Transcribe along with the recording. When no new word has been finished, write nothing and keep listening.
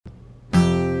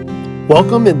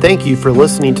Welcome and thank you for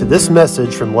listening to this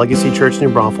message from Legacy Church New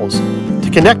Braunfels.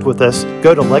 To connect with us,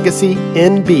 go to legacynb.com.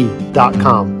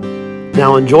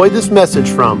 Now enjoy this message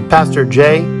from Pastor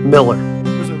Jay Miller.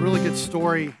 There's a really good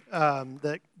story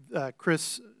that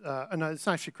Chris, no, it's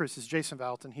not actually Chris, it's Jason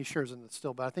Valentin. He shares in it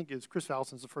still, but I think it was Chris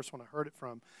Valentin's the first one I heard it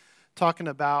from, talking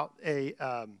about a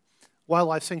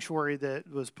wildlife sanctuary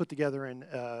that was put together in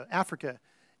Africa.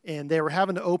 And they were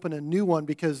having to open a new one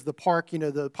because the park,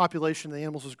 the population of the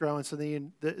animals was growing, so they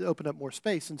opened up more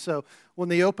space. And so when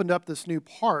they opened up this new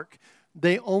park,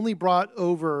 they only brought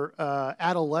over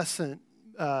adolescent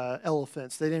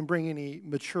elephants. They didn't bring any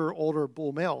mature, older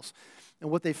bull males. And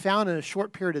what they found in a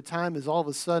short period of time is all of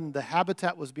a sudden the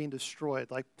habitat was being destroyed,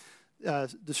 like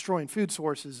destroying food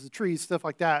sources, the trees, stuff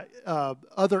like that.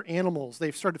 Other animals,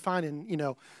 they've started finding,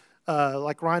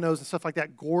 like rhinos and stuff like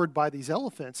that, gored by these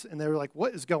elephants. And they were like,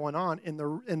 what is going on? And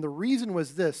the reason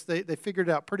was this, they figured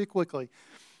it out pretty quickly,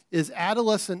 is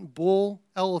adolescent bull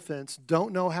elephants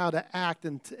don't know how to act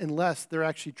unless they're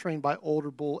actually trained by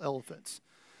older bull elephants.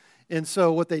 And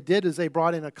so what they did is they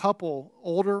brought in a couple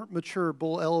older, mature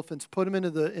bull elephants, put them into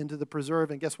the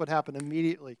preserve, and guess what happened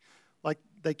immediately? Like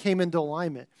they came into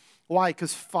alignment. Why?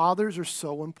 Because fathers are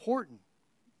so important,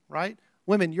 right?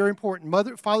 Women, you're important.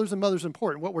 Fathers and mothers are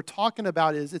important. What we're talking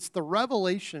about is it's the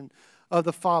revelation of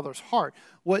the Father's heart.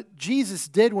 What Jesus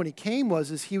did when he came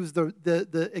was he was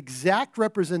the exact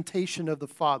representation of the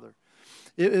Father.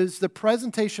 It is the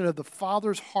presentation of the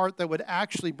Father's heart that would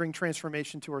actually bring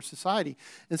transformation to our society.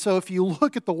 And so if you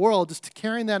look at the world, just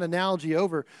carrying that analogy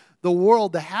over, the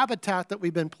world, the habitat that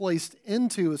we've been placed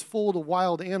into is full of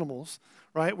wild animals,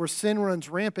 right, where sin runs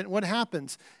rampant. What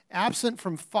happens? Absent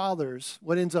from fathers,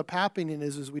 what ends up happening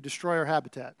is we destroy our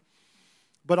habitat.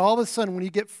 But all of a sudden, when you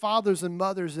get fathers and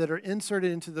mothers that are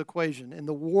inserted into the equation, and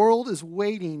the world is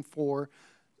waiting for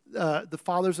the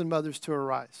fathers and mothers to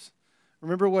arise.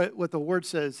 Remember what the word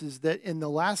says is that in the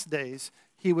last days,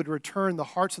 he would return the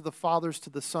hearts of the fathers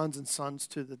to the sons and sons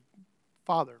to the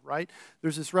Father, right?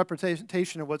 There's this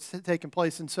representation of what's taking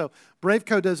place. And so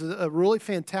Braveco does a really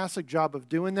fantastic job of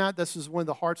doing that. This is one of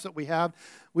the hearts that we have.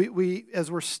 We as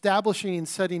we're establishing and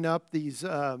setting up these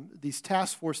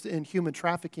task force in human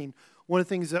trafficking, one of the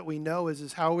things that we know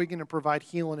is how are we going to provide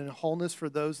healing and wholeness for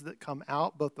those that come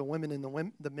out, both the women and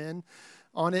the men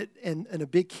on it. And a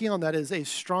big key on that is a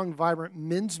strong, vibrant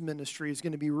men's ministry is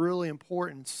going to be really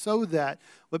important so that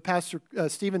what Pastor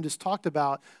Stephen just talked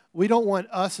about, we don't want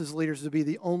us as leaders to be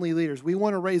the only leaders. We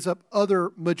want to raise up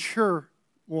other mature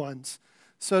ones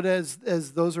so that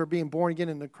as those are being born again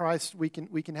into Christ, we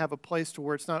can have a place to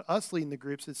where it's not us leading the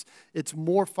groups, it's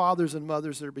more fathers and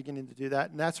mothers that are beginning to do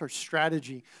that. And that's our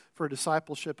strategy for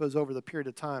discipleship is over the period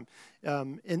of time.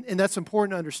 And that's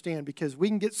important to understand because we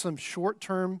can get some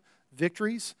short-term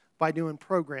victories by doing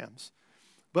programs.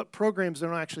 But programs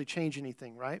don't actually change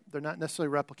anything, right? They're not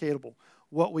necessarily replicatable.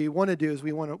 What we want to do is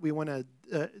we want to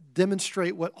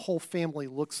demonstrate what whole family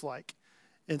looks like.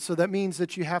 And so that means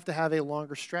that you have to have a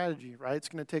longer strategy, right? It's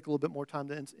going to take a little bit more time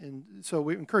and so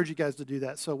we encourage you guys to do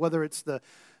that. So whether it's the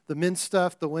men's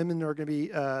stuff, the women are going to be,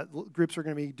 groups are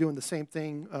going to be doing the same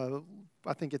thing,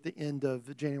 I think at the end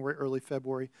of January, early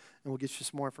February, and we'll get you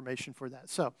some more information for that.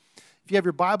 So if you have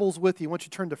your Bibles with you, I want you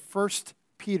to turn to 1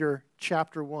 Peter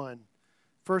chapter 1.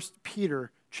 1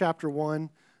 Peter chapter 1.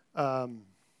 I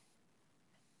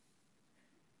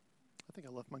think I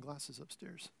left my glasses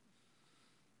upstairs.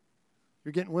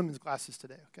 You're getting women's glasses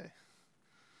today, okay?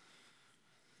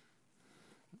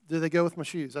 Do they go with my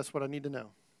shoes? That's what I need to know.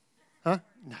 Huh?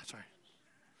 No, sorry.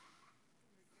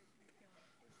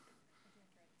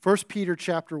 1 Peter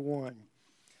chapter 1.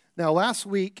 Now, last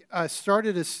week, I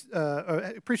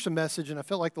preached a message, and I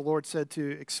felt like the Lord said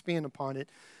to expand upon it.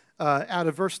 Out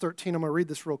of verse 13, I'm going to read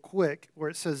this real quick, where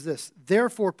it says this,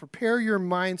 "Therefore, prepare your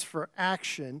minds for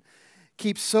action,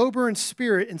 keep sober in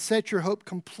spirit, and set your hope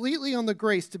completely on the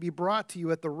grace to be brought to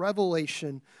you at the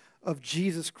revelation of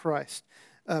Jesus Christ."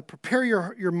 Prepare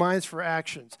your minds for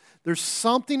actions. There's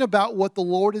something about what the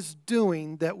Lord is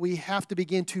doing that we have to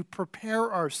begin to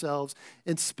prepare ourselves.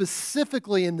 And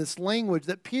specifically in this language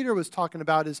that Peter was talking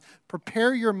about is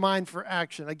prepare your mind for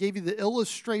action. I gave you the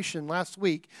illustration last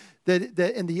week that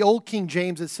in the old King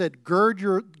James it said, gird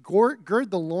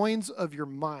the loins of your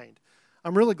mind.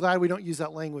 I'm really glad we don't use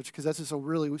that language because that's just a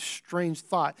really strange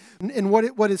thought. And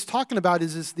what it's talking about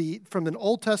is from an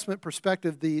Old Testament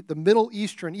perspective, the Middle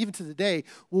Eastern, even to today,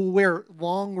 will wear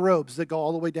long robes that go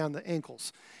all the way down the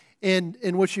ankles.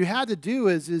 And what you had to do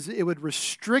is it would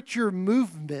restrict your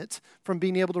movement from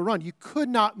being able to run. You could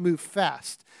not move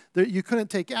fast. You couldn't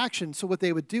take action. So what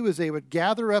they would do is they would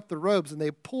gather up the robes and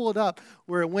they pull it up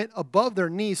where it went above their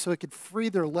knees so it could free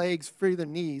their legs, free their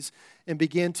knees, and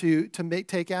begin to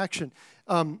take action.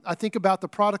 I think about the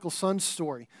prodigal son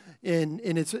story, and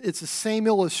it's the same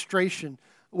illustration,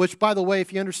 which, by the way,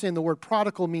 if you understand the word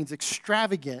prodigal means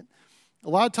extravagant. A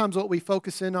lot of times what we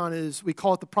focus in on is we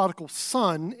call it the prodigal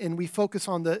son, and we focus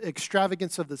on the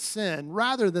extravagance of the sin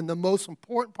rather than the most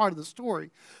important part of the story,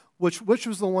 which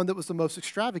was the one that was the most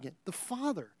extravagant, the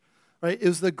father, right? It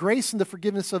was the grace and the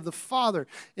forgiveness of the father.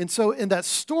 And so in that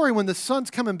story, when the son's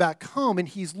coming back home and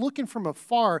he's looking from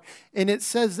afar, and it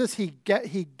says this, he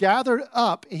gathered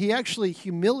up, he actually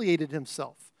humiliated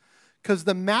himself. Because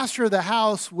the master of the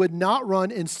house would not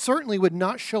run and certainly would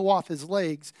not show off his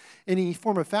legs in any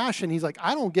form of fashion. He's like,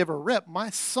 I don't give a rip. My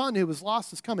son who was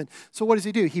lost is coming. So what does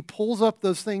he do? He pulls up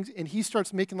those things and he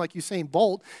starts making like Usain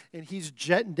Bolt, and he's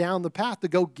jetting down the path to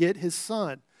go get his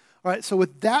son. All right, so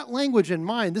with that language in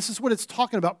mind, this is what it's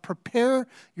talking about. Prepare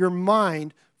your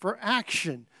mind for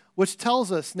action, which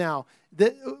tells us now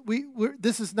that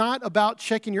this is not about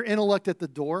checking your intellect at the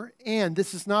door, and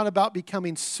this is not about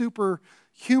becoming super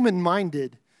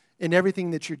human-minded in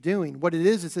everything that you're doing. What it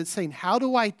is it's saying, how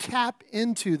do I tap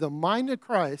into the mind of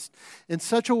Christ in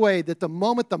such a way that the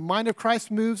moment the mind of Christ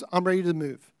moves, I'm ready to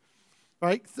move?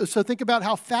 Right? So think about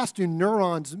how fast do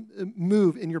neurons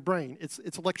move in your brain. It's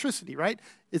electricity, right?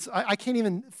 I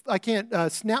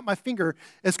can't snap my finger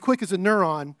as quick as a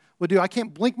neuron would do. I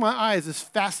can't blink my eyes as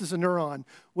fast as a neuron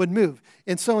would move.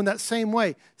 And so in that same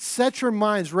way, set your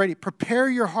minds ready. Prepare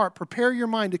your heart. Prepare your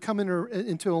mind to come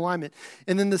into alignment.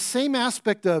 And then the same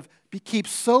aspect of keep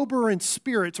sober in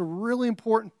spirit. It's a really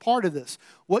important part of this.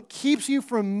 What keeps you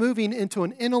from moving into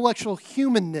an intellectual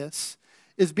humanness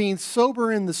is being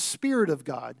sober in the Spirit of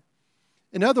God.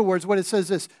 In other words, what it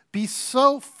says is, be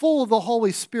so full of the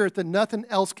Holy Spirit that nothing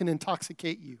else can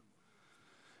intoxicate you.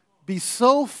 Be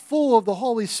so full of the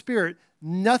Holy Spirit,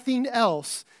 nothing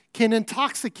else can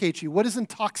intoxicate you. What does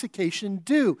intoxication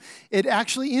do? It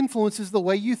actually influences the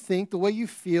way you think, the way you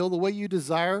feel, the way you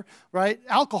desire, right?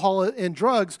 Alcohol and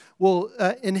drugs will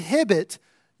inhibit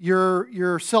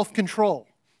your self-control,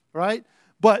 right?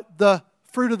 But the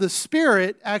fruit of the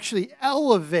Spirit actually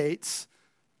elevates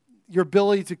your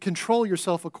ability to control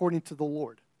yourself according to the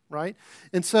Lord, right?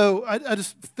 And so I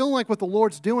just feel like what the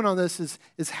Lord's doing on this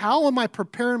is how am I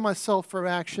preparing myself for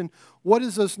action? What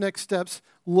does those next steps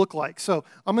look like? So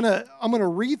I'm gonna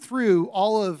read through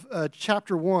all of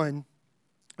chapter 1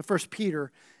 of 1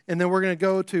 Peter, and then we're going to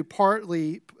go to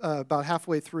partly about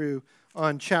halfway through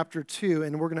on chapter 2,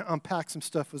 and we're going to unpack some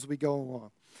stuff as we go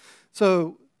along.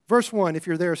 So verse 1, if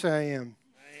you're there, say I am.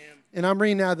 And I'm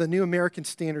reading now the New American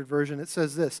Standard Version. It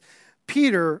says this,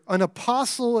 Peter, an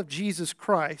apostle of Jesus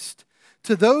Christ,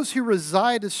 to those who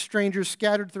reside as strangers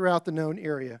scattered throughout the known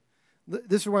area.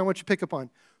 This is what I want you to pick up on.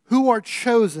 Who are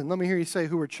chosen. Let me hear you say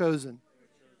who are chosen.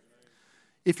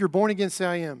 If you're born again, say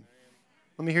I am.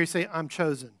 Let me hear you say I'm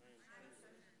chosen.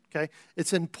 Okay?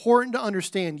 It's important to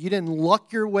understand you didn't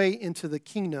luck your way into the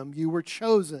kingdom. You were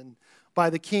chosen by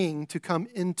the king to come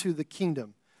into the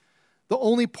kingdom. The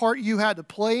only part you had to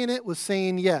play in it was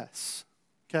saying yes,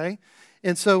 okay?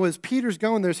 And so as Peter's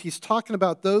going there, he's talking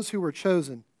about those who were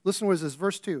chosen. Listen to what it says,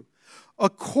 verse 2.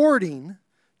 According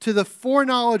to the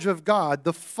foreknowledge of God,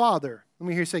 the Father. Let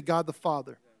me hear you say God the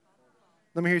Father.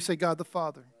 Let me hear you say God the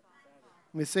Father.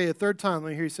 Let me say it a third time.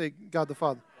 Let me hear you say God the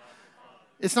Father.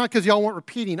 It's not because y'all weren't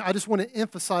repeating. I just want to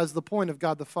emphasize the point of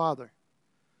God the Father.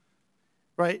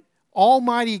 Right?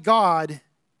 Almighty God,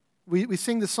 we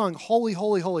sing the song, holy,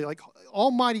 holy, holy. Like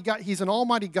Almighty God, He's an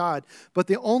almighty God, but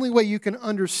the only way you can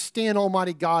understand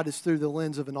Almighty God is through the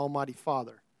lens of an almighty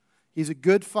Father. He's a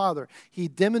good Father. He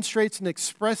demonstrates and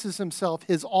expresses Himself,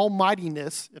 His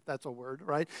almightiness, if that's a word,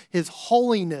 right? His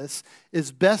holiness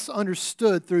is best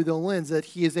understood through the lens that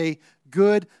He is a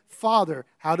good Father.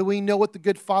 How do we know what the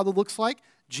good Father looks like?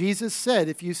 Jesus said,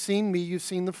 if you've seen me, you've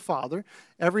seen the Father.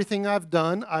 Everything I've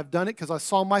done it because I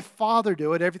saw my Father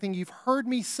do it. Everything you've heard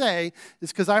me say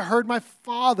is because I heard my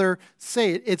Father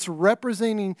say it. It's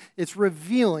representing, it's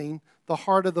revealing the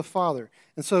heart of the Father.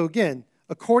 And so again,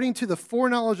 according to the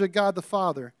foreknowledge of God the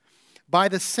Father, by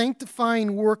the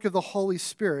sanctifying work of the Holy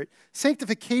Spirit,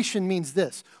 sanctification means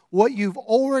this. What you've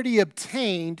already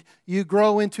obtained, you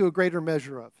grow into a greater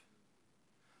measure of.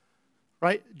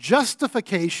 Right?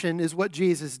 Justification is what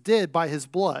Jesus did by His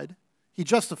blood. He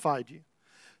justified you.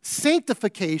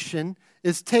 Sanctification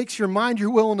takes your mind, your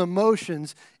will, and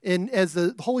emotions, and as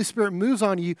the Holy Spirit moves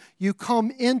on you, you come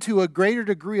into a greater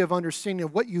degree of understanding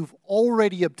of what you've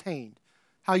already obtained.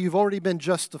 how you've already been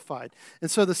justified.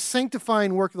 And so the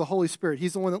sanctifying work of the Holy Spirit,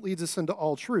 he's the one that leads us into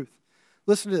all truth.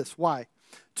 Listen to this. Why?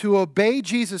 To obey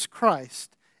Jesus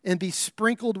Christ and be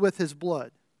sprinkled with his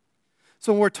blood.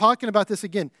 So when we're talking about this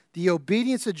again, the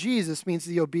obedience of Jesus means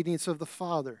the obedience of the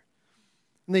Father.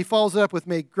 And he follows it up with,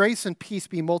 may grace and peace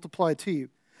be multiplied to you.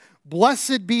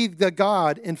 Blessed be the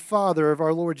God and Father of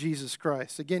our Lord Jesus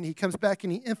Christ. Again, he comes back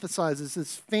and he emphasizes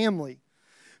his family,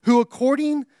 who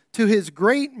according to his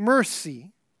great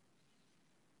mercy,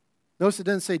 notice it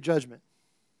doesn't say judgment.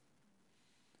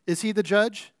 Is he the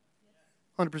judge?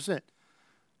 100%.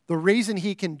 The reason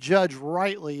he can judge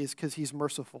rightly is because he's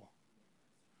merciful.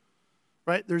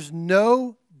 Right? There's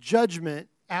no judgment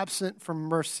absent from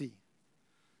mercy.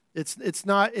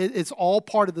 It's all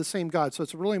part of the same God. So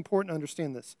it's really important to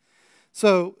understand this.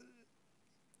 So,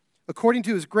 according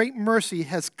to his great mercy,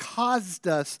 has caused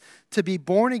us to be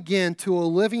born again to a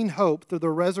living hope through the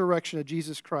resurrection of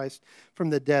Jesus Christ from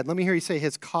the dead. Let me hear you say,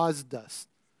 has caused us.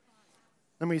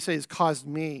 Let me say, has caused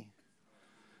me.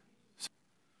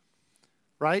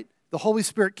 Right? The Holy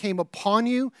Spirit came upon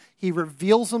you. He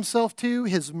reveals himself to you.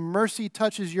 His mercy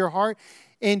touches your heart.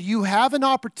 And you have an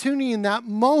opportunity in that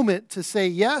moment to say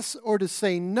yes or to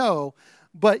say no.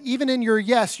 But even in your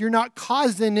yes, you're not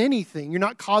causing anything. You're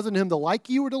not causing him to like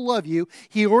you or to love you.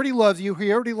 He already loves you.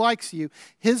 He already likes you.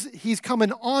 He's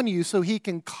coming on you so he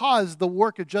can cause the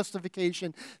work of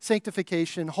justification,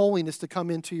 sanctification, holiness to come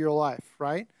into your life,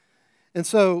 right? And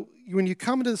so when you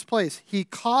come into this place, he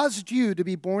caused you to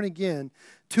be born again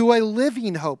to a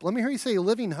living hope. Let me hear you say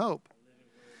living hope.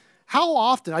 How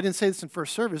often, I didn't say this in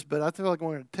first service, but I feel like I'm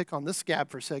going to pick on this scab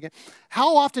for a second.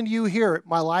 How often do you hear,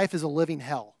 my life is a living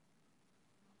hell?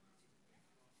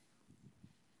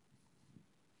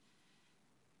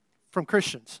 From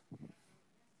Christians.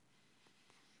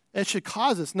 It should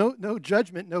cause us no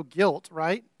judgment, no guilt,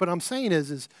 right? But I'm saying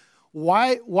is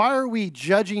why are we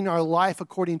judging our life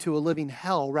according to a living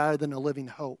hell rather than a living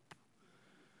hope?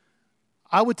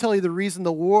 I would tell you the reason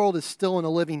the world is still in a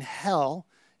living hell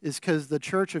is because the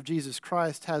Church of Jesus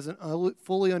Christ hasn't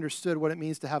fully understood what it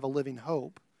means to have a living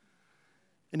hope.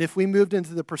 And if we moved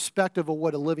into the perspective of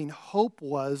what a living hope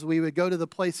was, we would go to the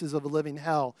places of a living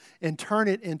hell and turn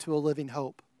it into a living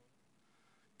hope.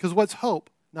 Because what's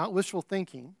hope? Not wishful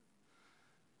thinking.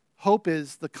 Hope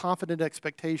is the confident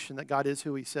expectation that God is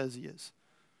who he says he is.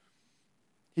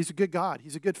 He's a good God.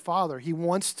 He's a good Father. He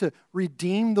wants to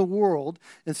redeem the world.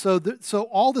 And so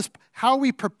all this, how are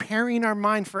we preparing our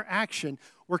mind for action?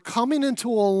 We're coming into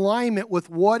alignment with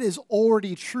what is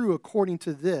already true according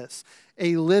to this,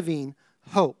 a living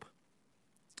hope.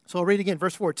 So I'll read again,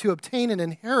 verse 4. To obtain an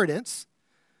inheritance,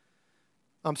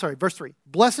 verse 3.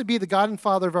 Blessed be the God and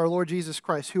Father of our Lord Jesus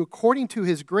Christ, who according to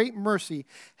his great mercy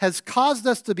has caused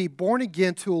us to be born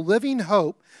again to a living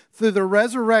hope through the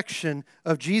resurrection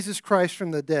of Jesus Christ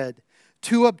from the dead.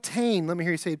 To obtain, let me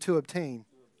hear you say to obtain.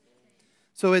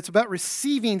 So it's about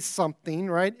receiving something,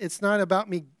 right? It's not about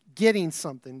me getting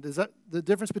something. Is that the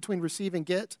difference between receive and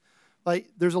get? Like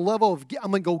there's a level of, I'm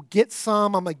going to go get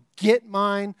some, I'm going to get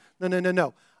mine.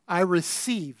 No. I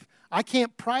receive. I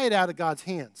can't pry it out of God's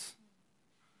hands.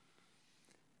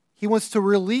 He wants to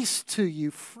release to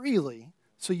you freely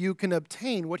so you can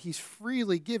obtain what he's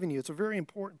freely given you. It's a very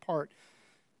important part.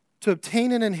 To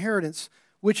obtain an inheritance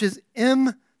which is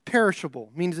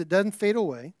imperishable, means it doesn't fade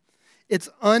away. It's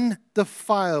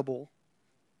undefilable.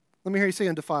 Let me hear you say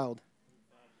undefiled.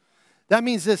 That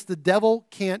means this, the devil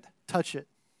can't touch it.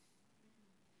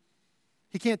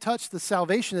 He can't touch the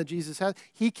salvation that Jesus has.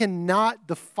 He cannot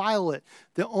defile it.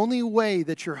 The only way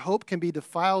that your hope can be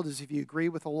defiled is if you agree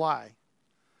with a lie.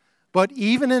 But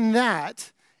even in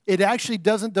that, it actually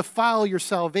doesn't defile your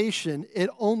salvation. It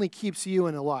only keeps you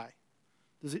in a lie.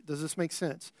 Does this make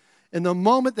sense? In the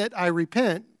moment that I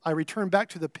repent, I return back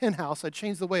to the penthouse, I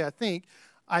change the way I think,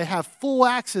 I have full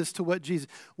access to what Jesus...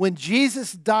 When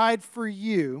Jesus died for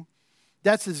you,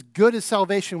 that's as good as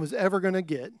salvation was ever going to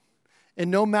get.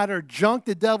 And no matter junk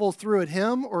the devil threw at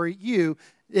him or at you,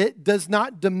 it does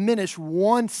not diminish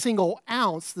one single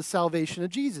ounce the salvation of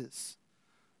Jesus.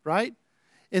 Right?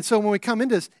 And so when we come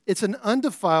into this, it's an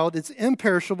undefiled, it's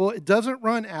imperishable, it doesn't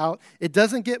run out, it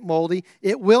doesn't get moldy,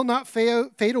 it will not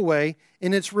fade away,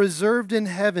 and it's reserved in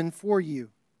heaven for you,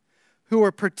 who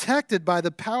are protected by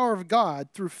the power of God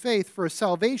through faith for a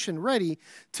salvation ready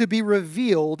to be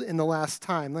revealed in the last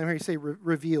time. Let me hear you say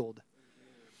revealed.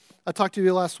 I talked to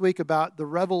you last week about the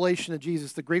revelation of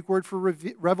Jesus. The Greek word for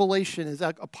revelation is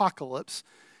apocalypse.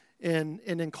 And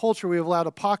in culture, we have allowed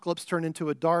apocalypse turn into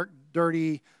a dark,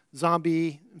 dirty,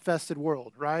 zombie-infested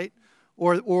world, right?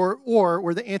 or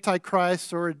we're the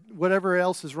Antichrist or whatever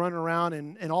else is running around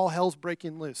and all hell's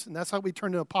breaking loose. And that's how we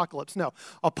turn to apocalypse. No,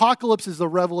 apocalypse is the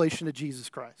revelation of Jesus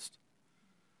Christ.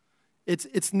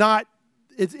 It's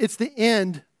the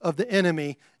end of the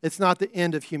enemy. It's not the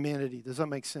end of humanity. Does that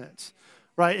make sense?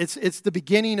 Right? It's the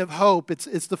beginning of hope.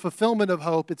 It's the fulfillment of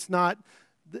hope. It's not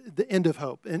the end of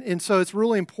hope. And so it's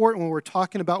really important when we're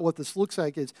talking about what this looks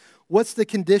like is what's the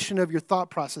condition of your thought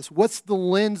process? What's the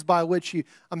lens by which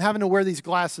I'm having to wear these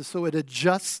glasses so it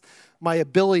adjusts my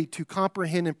ability to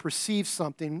comprehend and perceive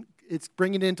something. It's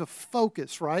bringing it into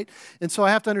focus, right? And so I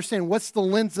have to understand what's the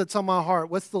lens that's on my heart?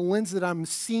 What's the lens that I'm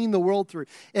seeing the world through?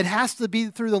 It has to be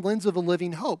through the lens of a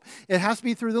living hope. It has to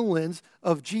be through the lens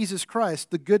of Jesus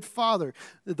Christ, the good Father,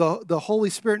 the Holy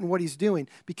Spirit and what He's doing,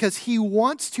 because He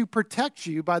wants to protect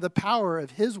you by the power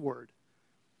of His Word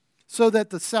so that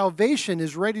the salvation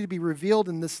is ready to be revealed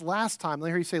in this last time. Let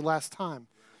me hear you say last time.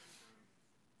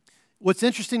 What's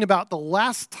interesting about the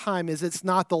last time is it's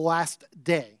not the last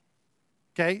day.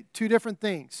 Okay, two different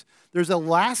things. There's a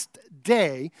last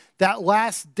day. That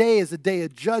last day is a day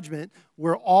of judgment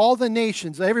where all the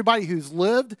nations, everybody who's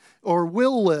lived or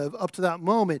will live up to that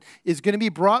moment is going to be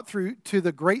brought through to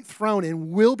the great throne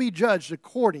and will be judged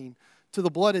according to the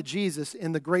blood of Jesus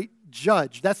and the great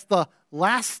judge. That's the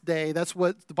last day. That's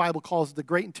what the Bible calls the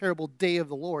great and terrible day of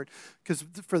the Lord. Because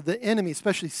for the enemy,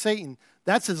 especially Satan,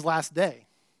 that's his last day,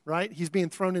 right? He's being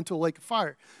thrown into a lake of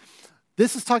fire.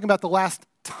 This is talking about the last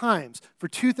times. For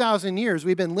 2,000 years,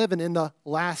 we've been living in the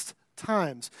last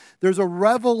times. There's a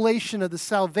revelation of the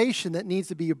salvation that needs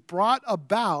to be brought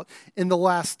about in the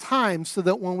last times so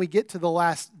that when we get to the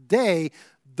last day,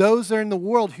 those that are in the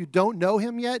world who don't know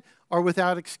Him yet are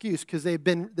without excuse because they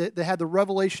had the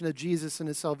revelation of Jesus and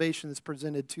His salvation that's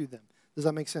presented to them. Does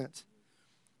that make sense?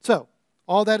 So,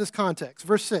 all that is context.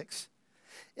 Verse 6.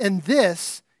 And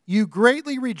this you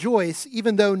greatly rejoice,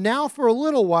 even though now for a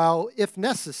little while, if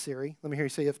necessary. Let me hear you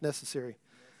say, if necessary.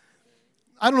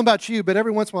 I don't know about you, but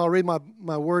every once in a while I'll read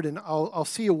my word and I'll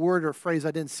see a word or a phrase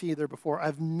I didn't see there before.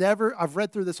 I've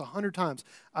read through this 100 times.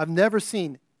 I've never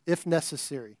seen if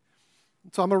necessary.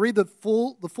 So I'm going to read the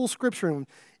full scripture.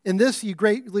 In this you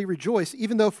greatly rejoice,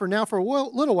 even though for now for a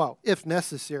little while, if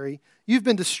necessary, you've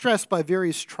been distressed by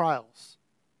various trials.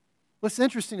 What's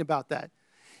interesting about that?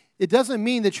 It doesn't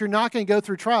mean that you're not going to go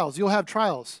through trials. You'll have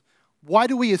trials. Why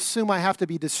do we assume I have to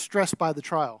be distressed by the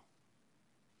trial?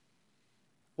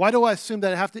 Why do I assume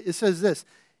that I have to? It says this,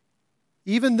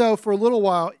 even though for a little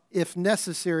while, if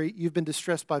necessary, you've been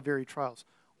distressed by various trials.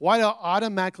 Why do I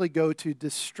automatically go to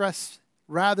distress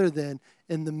rather than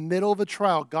in the middle of a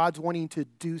trial, God's wanting to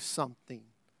do something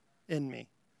in me,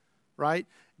 right?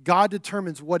 God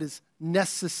determines what is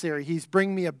necessary. He's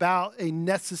bringing me about a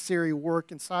necessary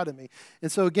work inside of me.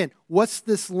 And so again, what's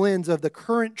this lens of the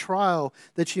current trial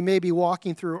that you may be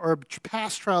walking through or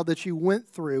past trial that you went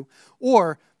through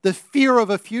or the fear of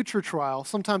a future trial?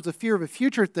 Sometimes the fear of a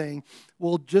future thing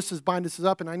will just as bind us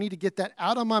up, and I need to get that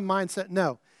out of my mindset.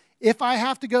 No, if I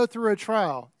have to go through a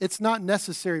trial, it's not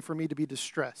necessary for me to be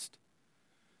distressed.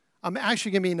 I'm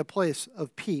actually going to be in a place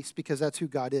of peace because that's who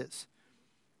God is.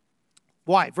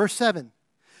 Why? Verse 7.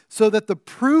 So that the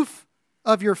proof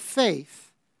of your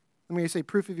faith, let me say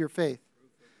proof of your faith.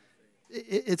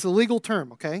 It's a legal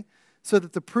term, okay? So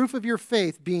that the proof of your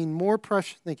faith being more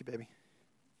precious. Thank you, baby.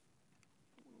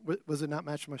 Was it not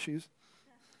matching my shoes?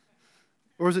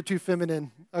 Or was it too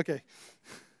feminine? Okay.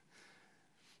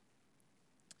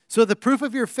 So the proof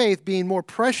of your faith being more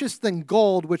precious than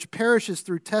gold, which perishes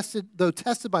though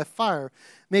tested by fire,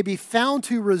 may be found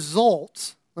to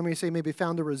result. Let me say may be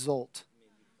found to result.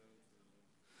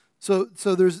 So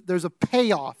there's a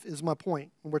payoff, is my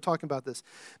point when we're talking about this.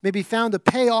 May be found to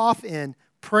pay off in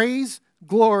praise,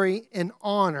 glory, and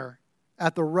honor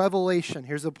at the revelation.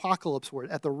 Here's the apocalypse word,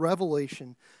 at the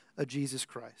revelation of Jesus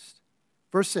Christ.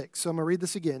 Verse 6, so I'm going to read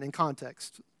this again in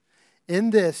context. In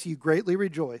this you greatly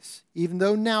rejoice, even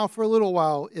though now for a little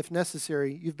while, if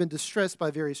necessary, you've been distressed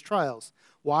by various trials.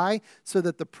 Why? So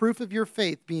that the proof of your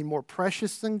faith, being more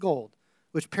precious than gold,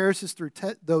 which perishes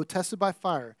though tested by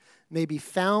fire, may be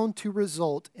found to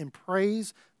result in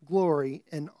praise, glory,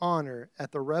 and honor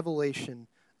at the revelation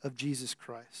of Jesus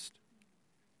Christ.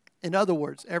 In other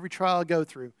words, every trial I go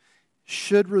through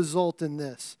should result in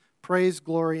this, praise,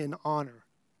 glory, and honor,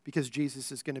 because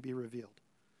Jesus is going to be revealed.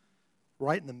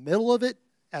 Right in the middle of it,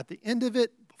 at the end of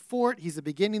it, before it, He's the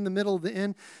beginning, the middle, the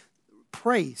end.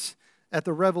 Praise at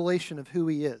the revelation of who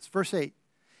He is. Verse 8.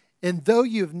 And though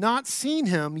you have not seen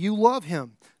Him, you love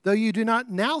Him. Though you do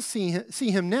not now see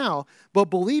him now,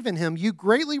 but believe in Him, you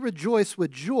greatly rejoice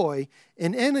with joy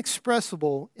and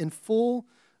inexpressible and full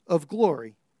of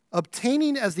glory,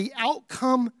 obtaining as the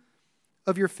outcome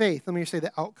of your faith. Let me say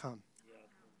the outcome.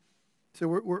 So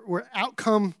we're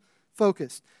outcome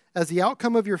focused. As the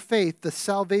outcome of your faith, the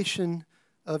salvation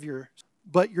of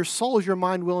but your soul is your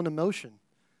mind, will, and emotion.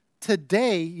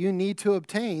 Today, you need to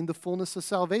obtain the fullness of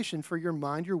salvation for your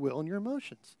mind, your will, and your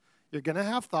emotions. You're going to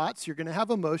have thoughts. You're going to have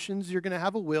emotions. You're going to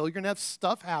have a will. You're going to have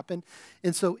stuff happen.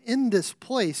 And so in this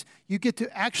place, you get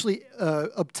to actually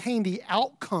obtain the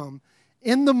outcome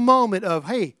in the moment of,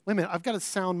 hey, wait a minute, I've got a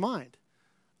sound mind.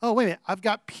 Oh, wait a minute, I've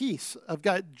got peace. I've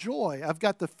got joy. I've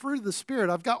got the fruit of the Spirit.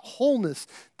 I've got wholeness.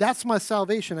 That's my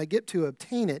salvation. I get to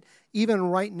obtain it even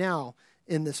right now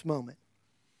in this moment.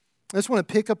 I just want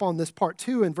to pick up on this part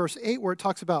 2 in verse 8 where it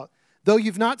talks about, though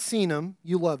you've not seen him,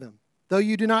 you love him. Though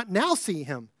you do not now see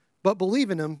him, but believe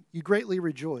in him, you greatly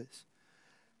rejoice.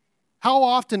 How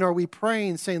often are we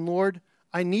praying saying, Lord,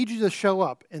 I need you to show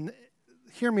up? And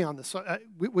hear me on this.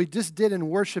 We just did in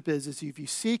worship is if you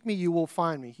seek me, you will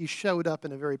find me. He showed up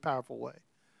in a very powerful way.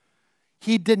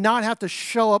 He did not have to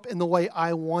show up in the way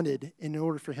I wanted in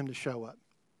order for him to show up.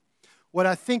 What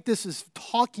I think this is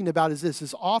talking about is this,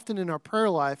 is often in our prayer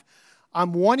life,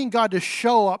 I'm wanting God to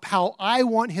show up how I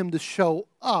want him to show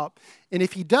up. And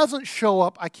if he doesn't show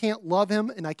up, I can't love him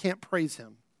and I can't praise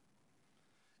him.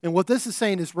 And what this is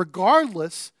saying is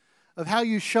regardless of how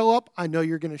you show up, I know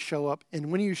you're going to show up.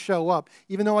 And when you show up,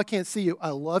 even though I can't see you, I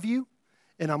love you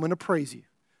and I'm going to praise you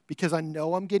because I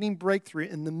know I'm getting breakthrough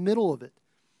in the middle of it.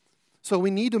 So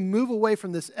we need to move away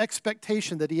from this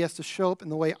expectation that he has to show up in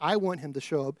the way I want him to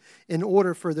show up in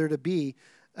order for there to be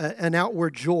an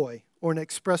outward joy or an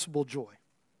expressible joy.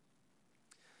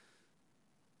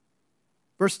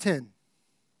 Verse 10.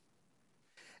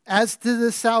 As to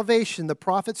the salvation, the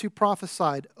prophets who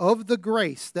prophesied of the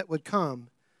grace that would come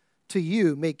to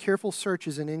you made careful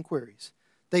searches and inquiries.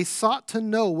 They sought to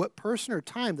know what person or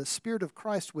time the Spirit of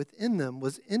Christ within them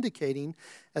was indicating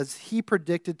as he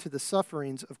predicted to the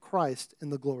sufferings of Christ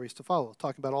and the glories to follow.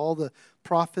 Talking about all the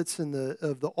prophets of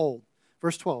the old.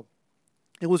 Verse 12.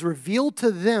 It was revealed to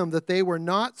them that they were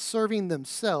not serving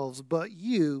themselves, but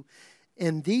you,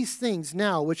 and these things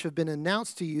now which have been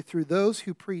announced to you through those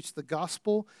who preach the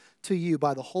gospel to you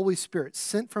by the Holy Spirit,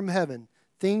 sent from heaven,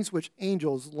 things which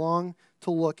angels long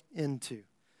to look into.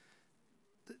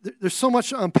 There's so much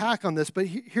to unpack on this, but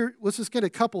here, let's just get a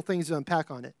couple things to unpack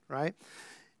on it, right?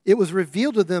 It was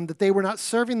revealed to them that they were not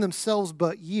serving themselves,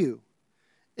 but you.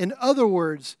 In other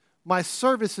words, my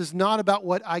service is not about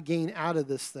what I gain out of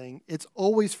this thing. It's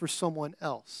always for someone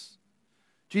else.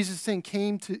 Jesus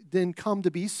didn't come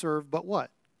to be served, but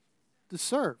what? To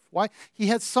serve. Why? He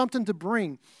had something to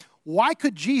bring. Why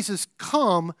could Jesus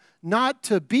come not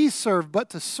to be served,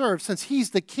 but to serve? Since he's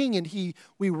the king and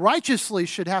we righteously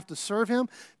should have to serve him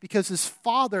because his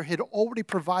Father had already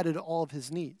provided all of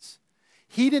his needs.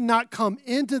 He did not come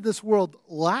into this world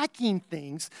lacking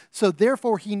things, so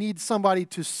therefore he needs somebody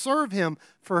to serve him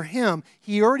for him.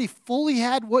 He already fully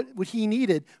had what he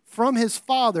needed from his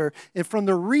Father and from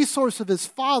the resource of his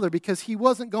Father because he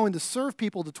wasn't going to serve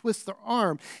people to twist their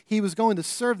arm. He was going to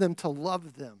serve them to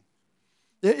love them.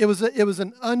 It was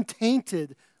an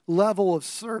untainted level of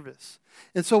service.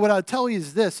 And so what I tell you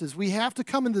is this, is we have to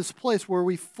come into this place where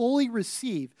we fully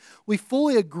receive, we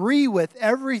fully agree with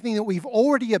everything that we've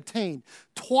already obtained.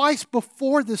 Twice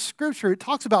before this scripture, it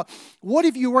talks about what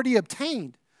have you already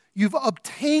obtained? You've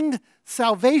obtained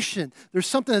salvation. There's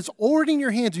something that's already in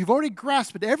your hands. You've already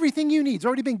grasped it. Everything you need has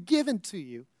already been given to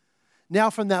you. Now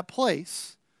from that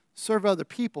place, serve other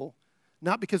people,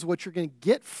 not because of what you're going to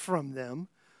get from them,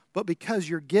 but because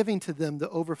you're giving to them the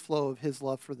overflow of his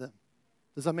love for them.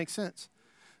 Does that make sense?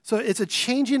 So it's a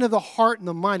changing of the heart and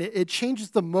the mind. It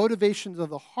changes the motivations of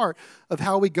the heart of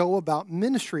how we go about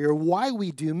ministry or why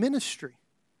we do ministry.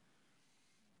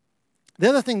 The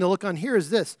other thing to look on here is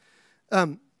this.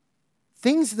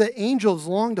 Things that angels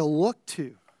long to look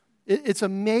to. It's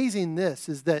amazing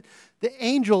is that the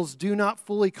angels do not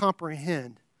fully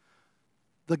comprehend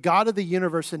the God of the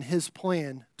universe and his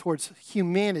plan towards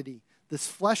humanity, this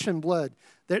flesh and blood.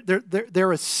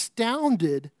 They're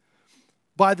astounded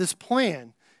by this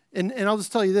plan. And I'll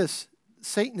just tell you this,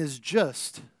 Satan is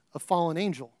just a fallen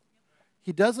angel.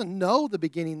 He doesn't know the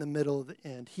beginning, the middle, the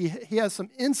end. He has some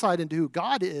insight into who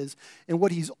God is and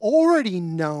what he's already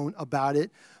known about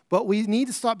it, but we need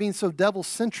to stop being so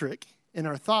devil-centric in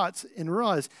our thoughts and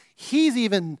realize he's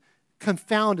even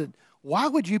confounded. Why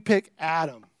would you pick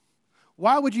Adam?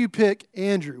 Why would you pick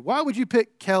Andrew? Why would you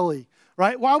pick Kelly?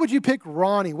 Right? Why would you pick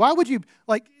Ronnie? Why would you,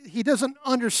 he doesn't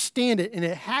understand it and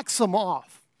it hacks him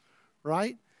off,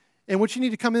 right? And what you need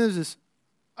to come in is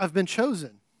I've been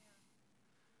chosen.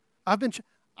 I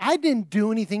didn't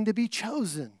do anything to be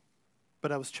chosen,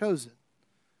 but I was chosen.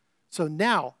 So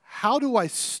now, how do I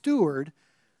steward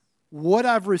what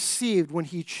I've received when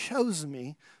he chose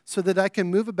me so that I can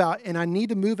move about? And I need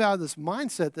to move out of this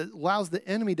mindset that allows the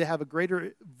enemy to have a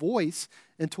greater voice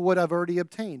into what I've already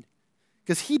obtained,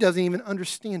 because he doesn't even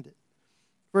understand it.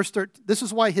 Verse 13, this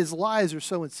is why his lies are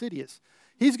so insidious.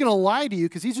 He's going to lie to you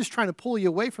because he's just trying to pull you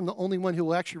away from the only one who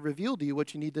will actually reveal to you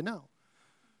what you need to know.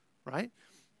 Right?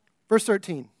 Verse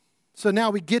 13. So now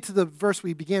we get to the verse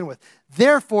we began with.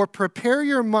 Therefore, prepare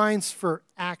your minds for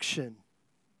action.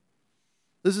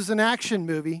 This is an action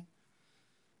movie.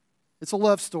 It's a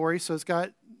love story, so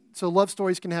love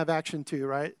stories can have action too,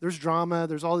 right? There's drama,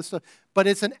 there's all this stuff, but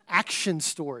it's an action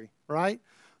story, right?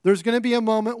 There's going to be a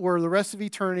moment where the rest of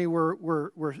eternity we're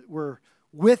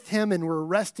with him and we're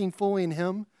resting fully in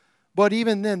him. But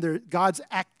even then, God's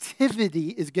activity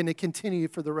is going to continue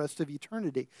for the rest of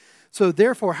eternity. So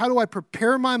therefore, how do I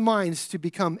prepare my minds to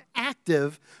become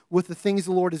active with the things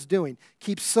the Lord is doing?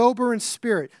 Keep sober in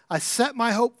spirit. I set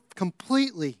my hope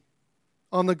completely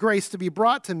on the grace to be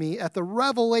brought to me at the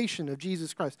revelation of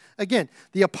Jesus Christ. Again,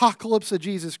 the apocalypse of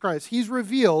Jesus Christ. He's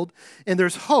revealed, and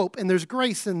there's hope, and there's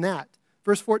grace in that.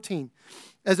 Verse 14,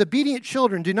 as obedient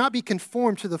children, do not be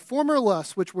conformed to the former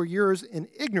lusts which were yours in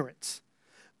ignorance.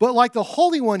 But like the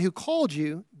Holy One who called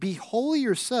you, be holy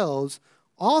yourselves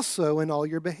also in all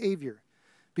your behavior.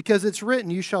 Because it's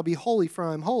written, you shall be holy, for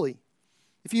I am holy.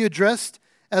 If you addressed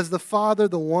as the Father,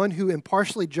 the one who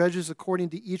impartially judges according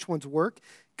to each one's work,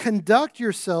 conduct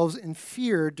yourselves in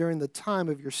fear during the time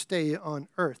of your stay on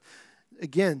earth.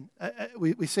 Again,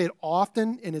 we say it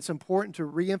often, and it's important to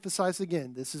reemphasize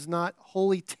again. This is not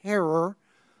holy terror.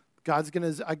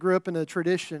 I grew up in a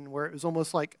tradition where it was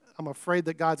almost like I'm afraid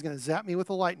that God's going to zap me with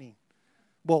a lightning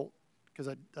bolt because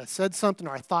I said something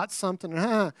or I thought something.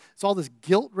 It's all this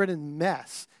guilt-ridden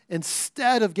mess.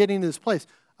 Instead of getting to this place,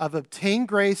 I've obtained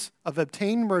grace, I've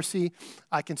obtained mercy.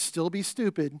 I can still be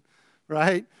stupid,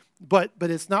 right? But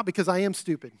it's not because I am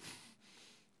stupid,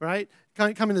 right?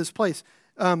 Coming to this place.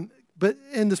 But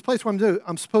in this place where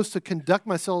I'm supposed to conduct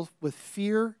myself with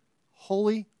fear,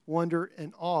 holy wonder,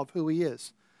 and awe of who he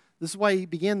is. This is why he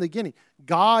began the beginning.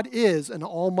 God is an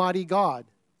almighty God,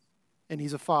 and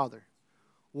he's a father.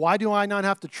 Why do I not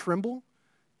have to tremble?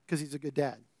 Because he's a good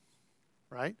dad,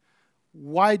 right?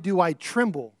 Why do I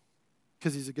tremble?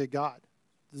 Because he's a good God.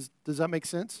 Does that make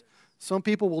sense? Some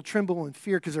people will tremble in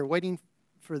fear because they're waiting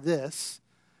for this,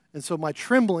 and so my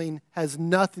trembling has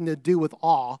nothing to do with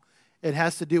awe. It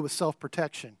has to do with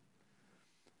self-protection.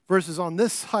 Versus on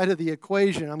this side of the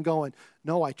equation, I'm going,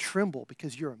 no, I tremble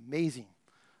because you're amazing.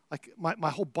 Like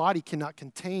my whole body cannot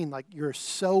contain, like you're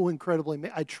so incredibly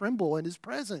amazing. I tremble in his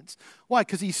presence. Why?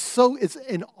 Because it's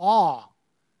in awe.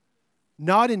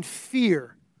 Not in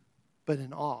fear, but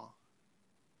in awe.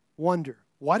 Wonder.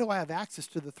 Why do I have access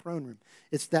to the throne room?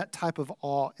 It's that type of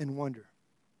awe and wonder.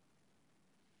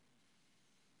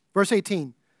 Verse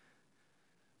 18.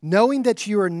 Knowing that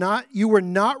you were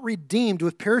not redeemed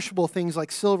with perishable things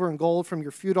like silver and gold from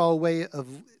your futile way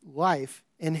of life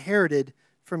inherited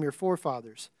from your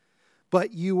forefathers,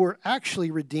 but you were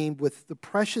actually redeemed with the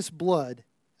precious blood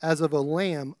as of a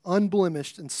lamb,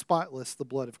 unblemished and spotless, the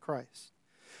blood of Christ.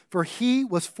 For he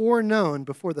was foreknown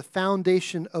before the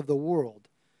foundation of the world.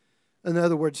 In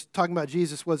other words, talking about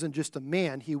Jesus wasn't just a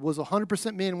man. He was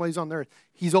 100% man while he's on the earth.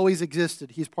 He's always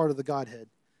existed. He's part of the Godhead.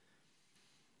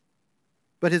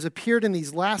 But has appeared in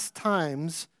these last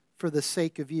times for the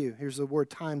sake of you. Here's the word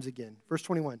times again. Verse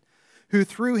 21. Who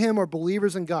through him are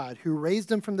believers in God, who raised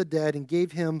him from the dead and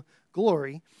gave him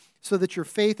glory, so that your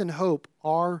faith and hope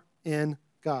are in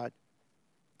God.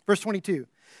 Verse 22.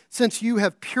 Since you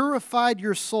have purified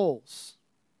your souls.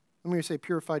 Let me say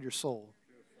purified your soul.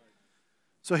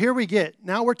 So here we get,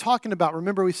 now we're talking about,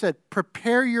 remember we said,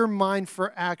 prepare your mind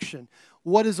for action.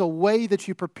 What is a way that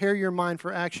you prepare your mind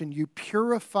for action? You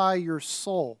purify your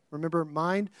soul. Remember,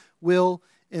 mind, will,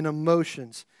 and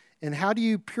emotions. And how do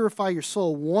you purify your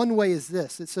soul? One way is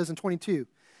this. It says in 22,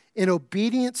 in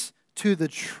obedience to the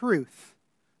truth.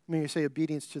 I mean, you say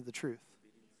obedience to the truth.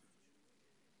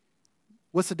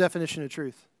 What's the definition of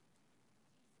truth?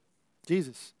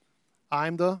 Jesus.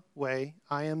 I'm the way,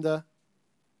 I'm the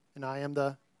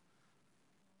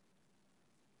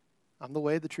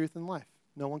way, the truth, and life.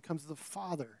 No one comes to the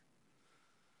Father.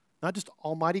 Not just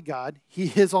Almighty God.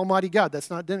 He is Almighty God. That's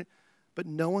not dinner. But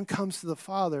no one comes to the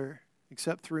Father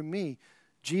except through me.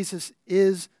 Jesus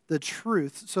is the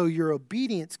truth. So your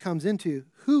obedience comes into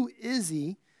who is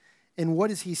he and what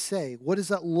does he say? What does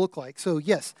that look like? So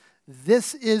yes,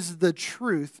 this is the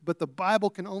truth, but the Bible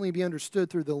can only be understood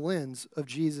through the lens of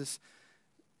Jesus,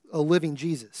 a living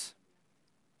Jesus.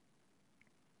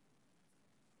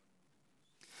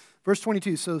 Verse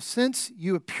 22, so since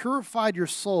you have purified your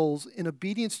souls in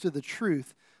obedience to the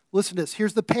truth, listen to this,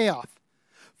 here's the payoff.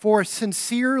 For a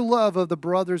sincere love of the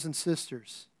brothers and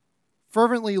sisters,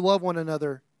 fervently love one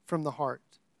another from the heart.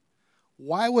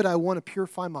 Why would I want to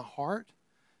purify my heart?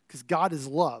 Because God is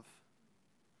love.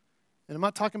 And I'm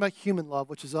not talking about human love,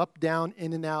 which is up, down,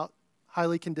 in and out,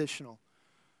 highly conditional,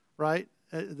 right?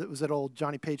 That was that old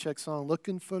Johnny Paycheck song,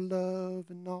 looking for love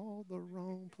in all the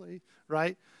wrong place,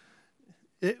 right?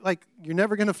 You're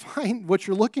never going to find what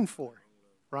you're looking for,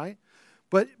 right?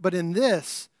 But in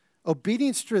this,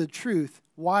 obedience to the truth,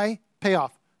 why?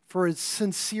 Payoff. For a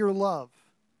sincere love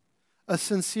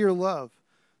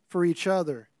for each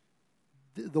other.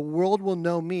 The world will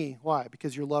know me. Why?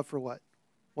 Because your love for what?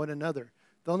 One another.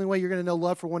 The only way you're going to know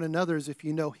love for one another is if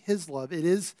you know His love. It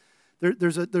is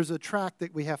there's a track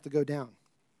that we have to go down.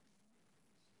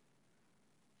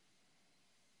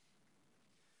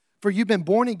 For you've been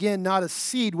born again, not a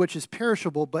seed which is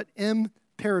perishable, but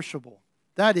imperishable.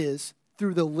 That is,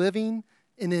 through the living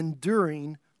and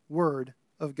enduring Word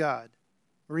of God.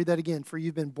 I'll read that again. For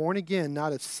you've been born again,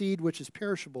 not a seed which is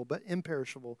perishable, but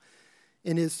imperishable,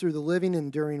 and is through the living and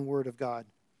enduring Word of God.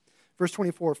 Verse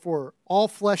 24, for all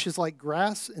flesh is like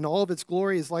grass, and all of its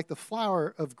glory is like the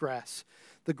flower of grass.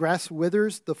 The grass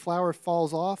withers, the flower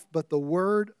falls off, but the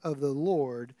word of the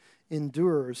Lord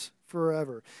endures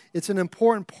forever. It's an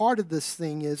important part of this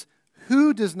thing is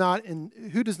who does not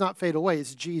fade away?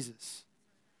 It's Jesus.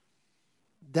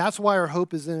 That's why our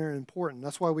hope is important.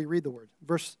 That's why we read the word.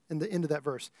 Verse in the end of that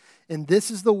verse. And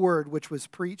this is the word which was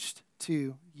preached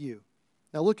to you.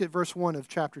 Now look at verse 1 of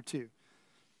chapter 2.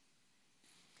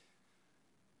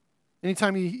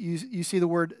 Anytime you see the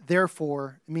word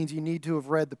therefore, it means you need to have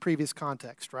read the previous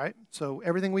context, right? So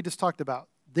everything we just talked about.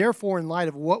 Therefore, in light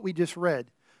of what we just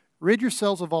read, rid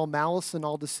yourselves of all malice and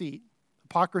all deceit,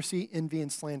 hypocrisy, envy,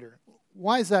 and slander.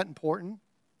 Why is that important?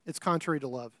 It's contrary to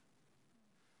love.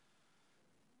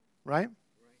 Right?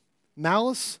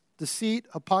 Malice, deceit,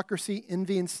 hypocrisy,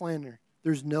 envy, and slander.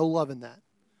 There's no love in that.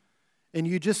 And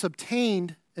you just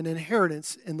obtained an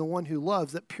inheritance in the one who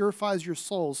loves that purifies your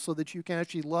souls so that you can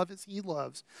actually love as He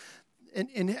loves.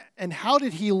 And how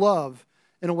did He love,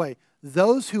 in a way?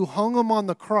 Those who hung Him on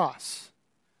the cross.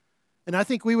 And I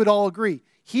think we would all agree,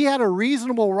 He had a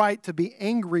reasonable right to be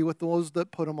angry with those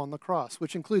that put Him on the cross,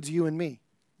 which includes you and me,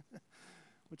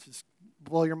 which is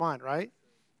blow your mind, right?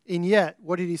 And yet,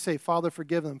 what did He say? Father,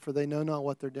 forgive them, for they know not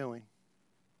what they're doing.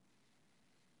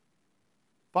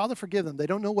 Father, forgive them. They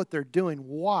don't know what they're doing.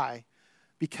 Why?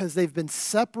 Because they've been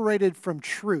separated from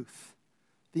truth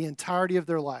the entirety of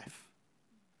their life.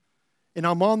 And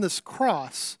I'm on this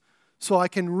cross so I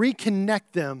can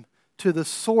reconnect them to the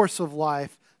source of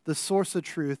life, the source of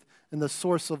truth, and the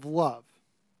source of love.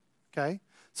 Okay?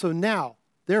 So now,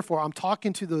 therefore, I'm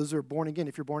talking to those who are born again.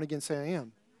 If you're born again, say I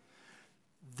am.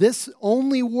 This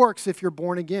only works if you're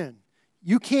born again.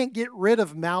 You can't get rid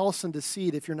of malice and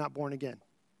deceit if you're not born again.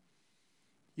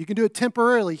 You can do it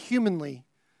temporarily, humanly.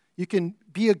 You can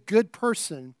be a good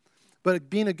person, but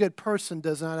being a good person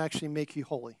does not actually make you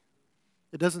holy.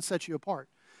 It doesn't set you apart.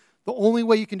 The only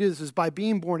way you can do this is by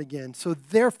being born again. So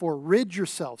therefore, rid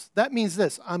yourselves. That means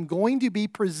this. I'm going to be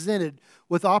presented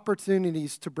with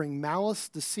opportunities to bring malice,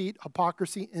 deceit,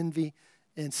 hypocrisy, envy,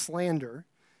 and slander.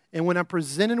 And when I'm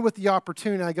presented with the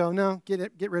opportunity, I go, no,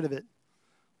 get rid of it.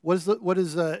 Is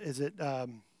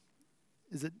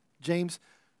it James?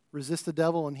 Resist the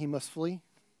devil and he must flee,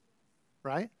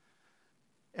 right?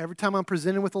 Every time I'm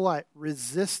presented with the light,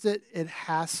 resist it, it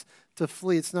has to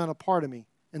flee. It's not a part of me.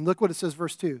 And look what it says,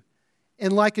 verse 2.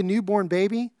 And like a newborn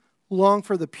baby, long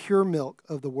for the pure milk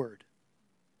of the word.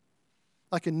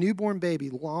 Like a newborn baby,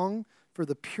 long for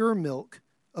the pure milk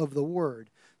of the word,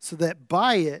 so that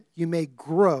by it you may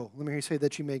grow. Let me hear you say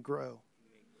that you may grow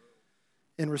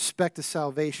in respect to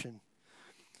salvation.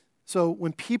 So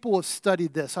when people have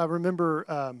studied this, I remember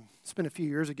it's been a few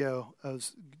years ago, I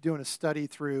was doing a study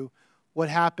through what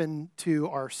happened to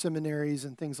our seminaries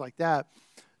and things like that.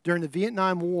 During the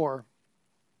Vietnam War,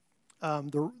 a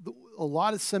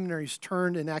lot of seminaries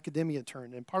turned and academia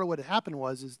turned. And part of what had happened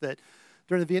is that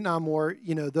during the Vietnam War,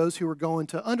 those who were going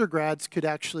to undergrads could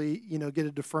actually, get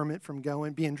a deferment from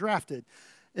being drafted.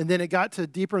 And then it got to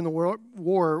deeper in the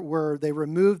war where they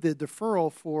removed the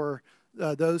deferral for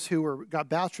those who got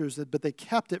bachelors, but they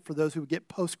kept it for those who would get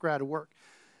post-grad work.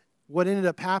 What ended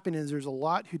up happening is there's a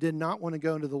lot who did not want to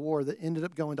go into the war that ended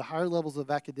up going to higher levels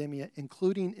of academia,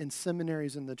 including in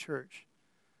seminaries in the church.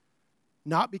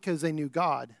 Not because they knew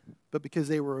God, but because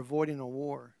they were avoiding a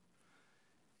war.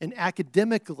 And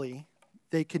academically,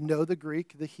 they could know the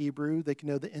Greek, the Hebrew, they could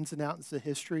know the ins and outs of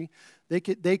history. They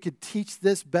could teach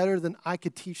this better than I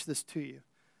could teach this to you.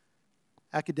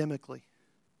 academically,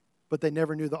 but they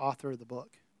never knew the author of the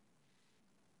book.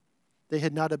 They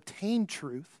had not obtained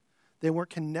truth. They weren't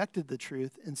connected to the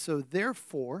truth. And so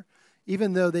therefore,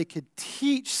 even though they could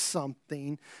teach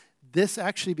something, this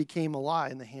actually became a lie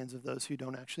in the hands of those who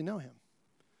don't actually know him.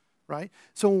 Right?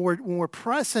 So when we're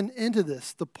pressing into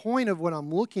this, the point of what I'm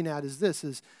looking at is this,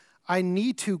 is I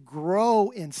need to grow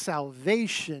in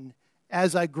salvation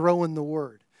as I grow in the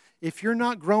Word. If you're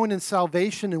not growing in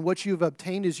salvation and what you've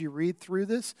obtained as you read through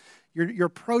this, you're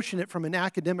approaching it from an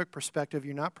academic perspective.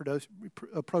 You're not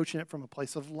approaching it from a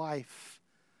place of life.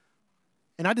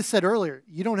 And I just said earlier,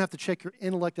 you don't have to check your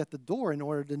intellect at the door in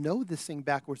order to know this thing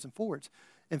backwards and forwards.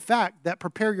 In fact, that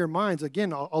prepare your minds,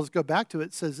 again, I'll just go back to it.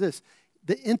 It says this,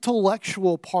 the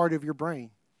intellectual part of your brain.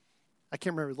 I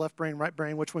can't remember left brain, right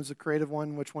brain, which one's the creative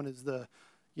one, which one is the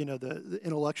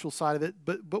intellectual side of it.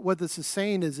 But what this is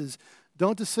saying is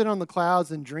don't just sit on the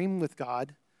clouds and dream with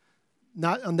God.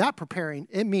 Not on that preparing.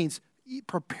 It means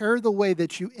prepare the way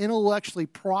that you intellectually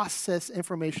process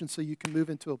information so you can move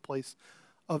into a place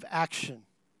of action,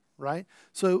 right?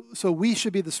 So we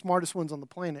should be the smartest ones on the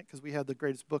planet because we have the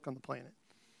greatest book on the planet,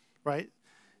 right?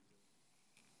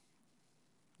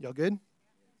 Y'all good?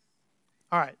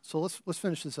 All right, so let's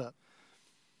finish this up.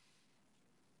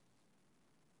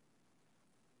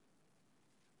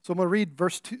 So I'm going to read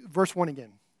verse 1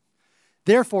 again.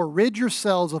 Therefore, rid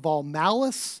yourselves of all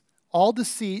malice, all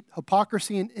deceit,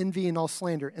 hypocrisy, and envy, and all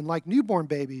slander. And like newborn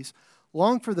babies,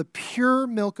 long for the pure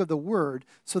milk of the word,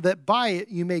 so that by it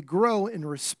you may grow in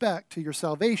respect to your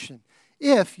salvation,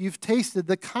 if you've tasted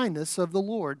the kindness of the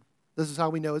Lord. This is how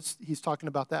we know he's talking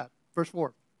about that. Verse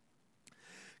 4.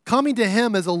 Coming to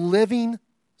him as a living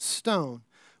stone,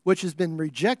 which has been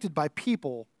rejected by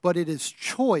people, but it is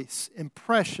choice and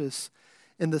precious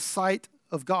in the sight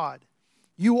of God.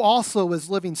 You also, as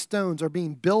living stones, are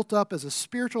being built up as a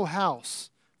spiritual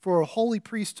house for a holy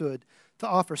priesthood to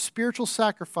offer spiritual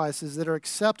sacrifices that are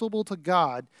acceptable to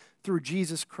God through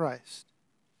Jesus Christ.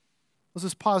 Let's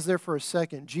just pause there for a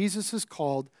second. Jesus is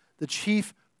called the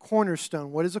chief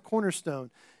cornerstone. What is a cornerstone?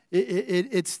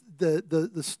 It's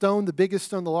the stone, the biggest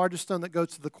stone, the largest stone that goes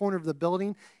to the corner of the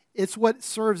building. It's what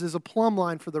serves as a plumb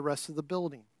line for the rest of the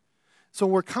building. So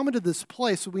we're coming to this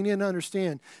place, so we need to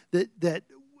understand that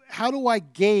how do I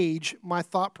gauge my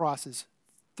thought process?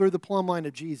 Through the plumb line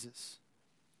of Jesus,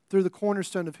 through the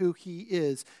cornerstone of who he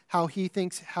is, how he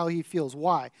thinks, how he feels.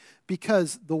 Why?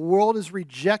 Because the world has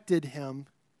rejected him,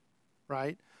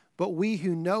 right? But we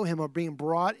who know him are being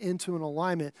brought into an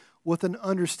alignment with an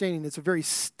understanding. It's a very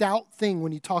stout thing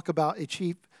when you talk about a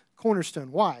chief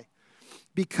cornerstone. Why?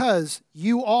 Because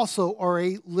you also are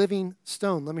a living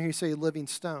stone. Let me hear you say a living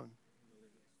stone.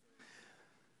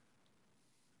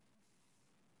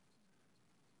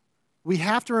 We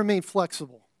have to remain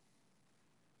flexible.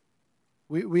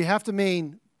 We have to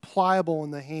remain pliable in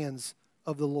the hands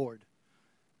of the Lord.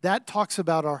 That talks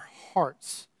about our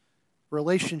hearts,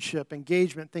 relationship,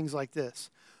 engagement, things like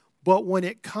this. But when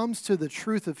it comes to the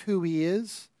truth of who he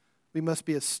is, we must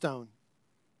be a stone.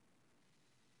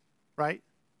 Right?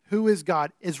 Who is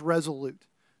God is resolute.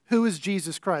 Who is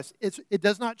Jesus Christ? It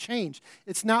does not change.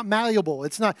 It's not malleable.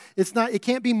 It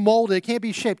can't be molded. It can't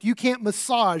be shaped. You can't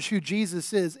massage who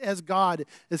Jesus is as God,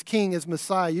 as King, as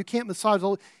Messiah. You can't massage.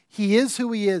 He is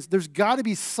who he is. There's got to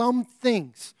be some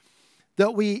things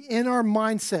that we, in our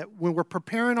mindset, when we're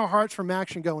preparing our hearts from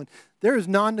action, going, there is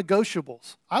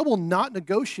non-negotiables. I will not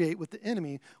negotiate with the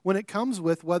enemy when it comes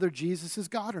with whether Jesus is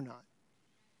God or not.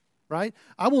 Right?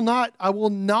 I will not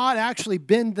actually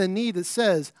bend the knee that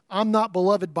says, I'm not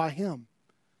beloved by him.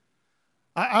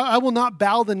 I will not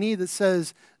bow the knee that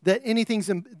says that anything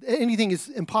is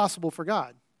impossible for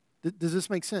God. Does this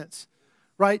make sense?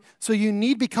 Right? So you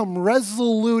need to become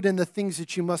resolute in the things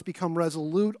that you must become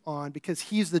resolute on, because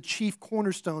he's the chief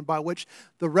cornerstone by which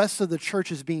the rest of the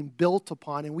church is being built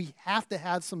upon. And we have to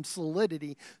have some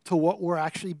solidity to what we're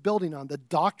actually building on. The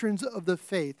doctrines of the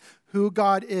faith, who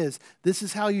God is. This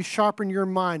is how you sharpen your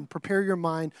mind, prepare your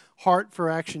mind, heart for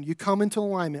action. You come into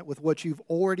alignment with what you've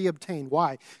already obtained.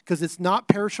 Why? Because it's not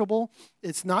perishable,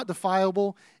 it's not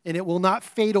defiable, and it will not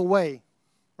fade away.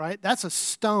 Right? That's a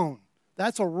stone.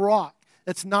 That's a rock.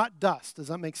 It's not dust. Does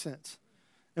that make sense?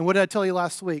 And what did I tell you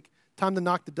last week? Time to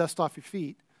knock the dust off your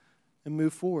feet and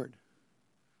move forward,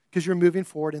 because you're moving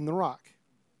forward in the rock.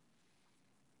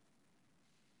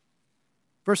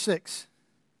 Verse 6.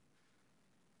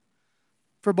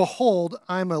 For behold,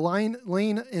 I am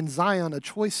laying in Zion a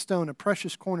choice stone, a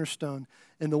precious cornerstone,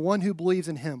 and the one who believes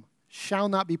in him shall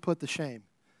not be put to shame.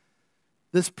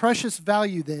 This precious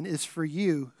value then is for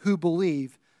you who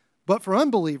believe, but for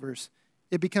unbelievers,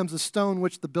 it becomes a stone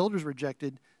which the builders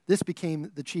rejected. This became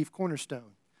the chief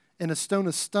cornerstone, and a stone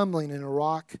of stumbling and a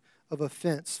rock of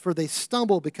offense. For they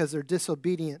stumble because they're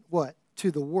disobedient, what?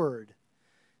 To the word.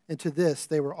 And to this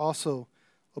they were also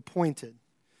appointed.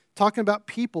 Talking about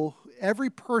people, every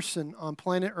person on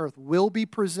planet Earth will be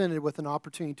presented with an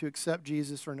opportunity to accept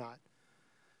Jesus or not.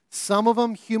 Some of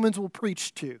them humans will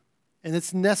preach to, and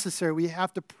it's necessary. We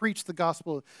have to preach the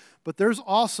gospel. But there's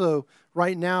also,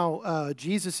 right now,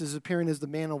 Jesus is appearing as the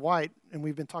man in white, and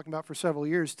we've been talking about for several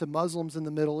years, to Muslims in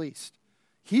the Middle East.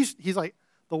 He's like,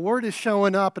 the word is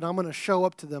showing up, and I'm going to show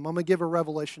up to them. I'm going to give a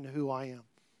revelation of who I am,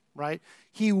 right?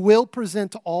 He will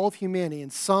present to all of humanity,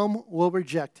 and some will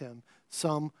reject him.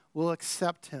 Some will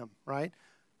accept him, right?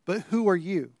 But who are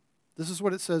you? This is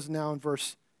what it says now in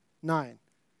verse 9.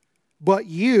 But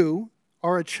you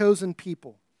are a chosen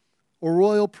people, a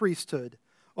royal priesthood,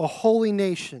 a holy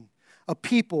nation, a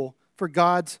people for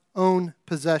God's own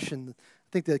possession. I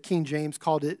think the King James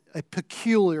called it a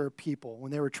peculiar people.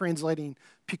 When they were translating,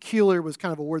 peculiar was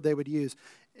kind of a word they would use.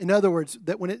 In other words,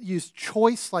 that when it used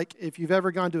choice, like if you've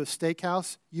ever gone to a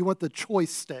steakhouse, you want the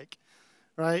choice steak,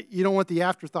 right? You don't want the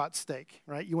afterthought steak,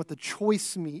 right? You want the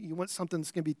choice meat. You want something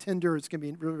that's going to be tender. It's going to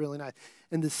be really, really nice.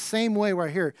 In the same way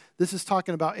right here, this is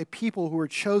talking about a people who are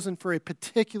chosen for a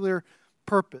particular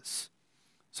purpose.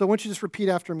 So I want you to just repeat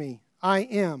after me. I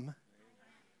am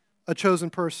a chosen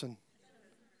person,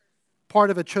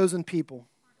 part of a chosen people.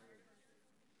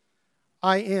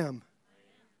 I am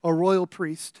a royal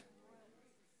priest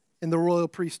in the royal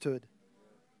priesthood.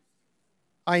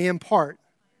 I am part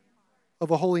of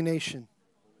a holy nation.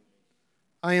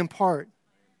 I am part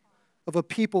of a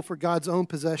people for God's own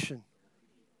possession,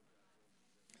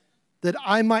 that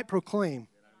I might proclaim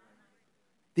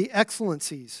the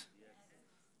excellencies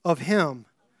of him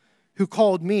who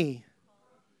called me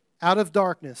out of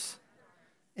darkness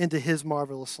into his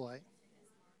marvelous light.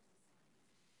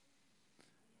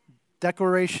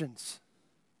 Declarations.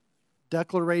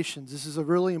 This is a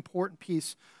really important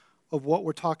piece of what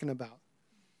we're talking about.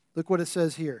 Look what it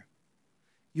says here.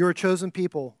 You're a chosen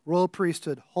people, royal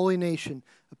priesthood, holy nation,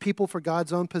 a people for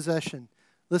God's own possession.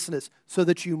 Listen to this. So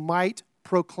that you might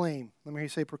proclaim. Let me hear you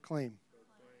say proclaim.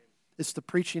 It's the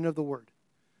preaching of the word.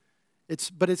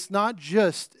 But it's not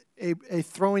just a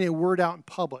throwing a word out in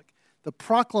public. The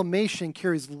proclamation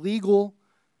carries legal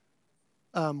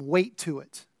weight to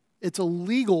it. It's a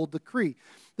legal decree.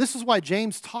 This is why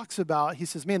James talks about, he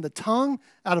says, man, the tongue,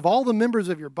 out of all the members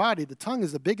of your body, the tongue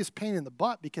is the biggest pain in the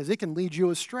butt because it can lead you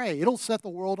astray. It'll set the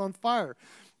world on fire.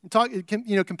 It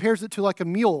compares it to like a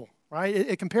mule, right?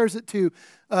 It compares it to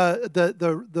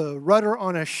the rudder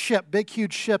on a ship, big,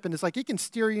 huge ship, and it's like it can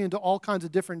steer you into all kinds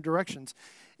of different directions.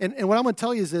 And what I'm going to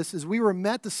tell you is this, is we were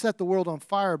meant to set the world on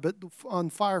fire, but on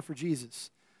fire for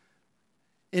Jesus.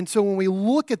 And so when we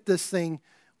look at this thing,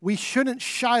 we shouldn't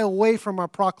shy away from our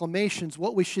proclamations.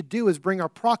 What we should do is bring our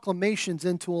proclamations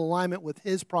into alignment with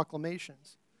his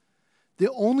proclamations.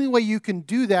 The only way you can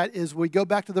do that is we go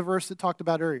back to the verse that talked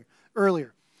about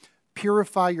earlier.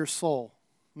 Purify your soul.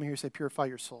 Let me hear you say, purify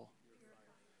your soul.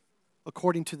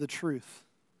 According to the truth.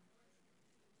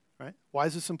 Right? Why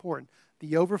is this important?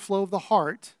 The overflow of the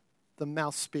heart, the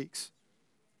mouth speaks.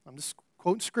 I'm just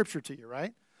quoting scripture to you,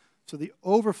 right? So the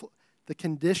overflow, the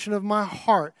condition of my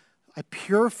heart, I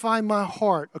purify my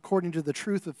heart according to the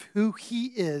truth of who he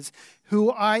is,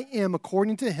 who I am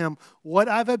according to him. What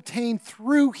I've obtained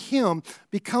through him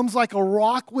becomes like a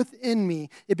rock within me.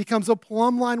 It becomes a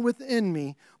plumb line within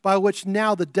me by which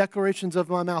now the declarations of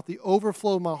my mouth, the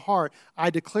overflow of my heart, I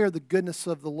declare the goodness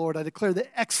of the Lord. I declare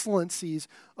the excellencies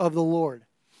of the Lord.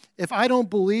 If I don't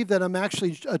believe that I'm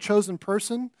actually a chosen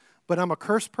person, but I'm a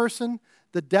cursed person,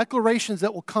 the declarations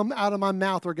that will come out of my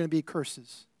mouth are going to be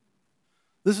curses.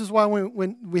 This is why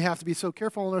when we have to be so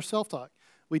careful in our self-talk.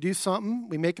 We do something,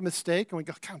 we make a mistake, and we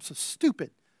go, God, I'm so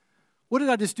stupid. What did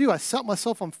I just do? I set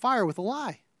myself on fire with a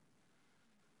lie.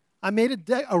 I made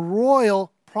a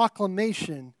royal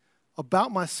proclamation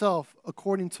about myself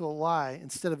according to a lie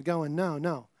instead of going, no,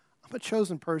 I'm a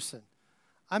chosen person.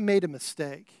 I made a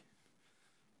mistake,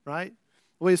 right?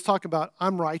 The way he's talking about,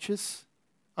 I'm righteous,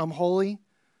 I'm holy,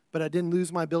 but I didn't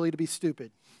lose my ability to be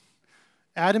stupid.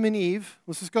 Adam and Eve,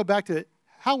 let's just go back to it.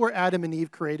 How were Adam and Eve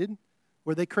created?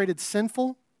 Were they created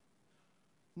sinful?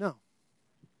 No.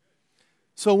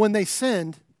 So when they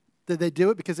sinned, did they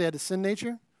do it because they had a sin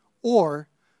nature? Or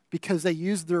because they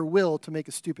used their will to make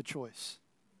a stupid choice?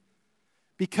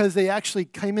 Because they actually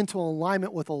came into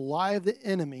alignment with a lie of the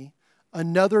enemy,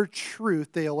 another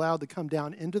truth they allowed to come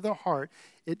down into their heart.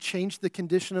 It changed the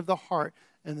condition of the heart,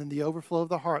 and then the overflow of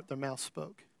the heart, their mouth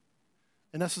spoke.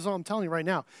 And this is all I'm telling you right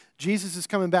now. Jesus is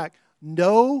coming back.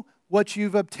 Know what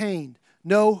you've obtained.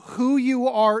 Know who you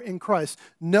are in Christ.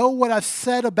 Know what I've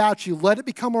said about you. Let it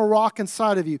become a rock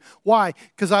inside of you. Why?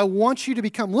 Because I want you to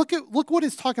become, look what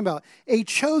it's talking about, a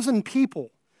chosen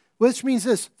people. Which means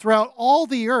this, throughout all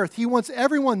the earth, he wants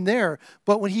everyone there,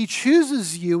 but when he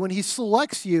chooses you, when he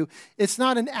selects you, it's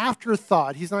not an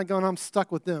afterthought. He's not going, I'm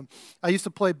stuck with them. I used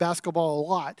to play basketball a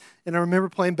lot, and I remember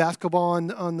playing basketball on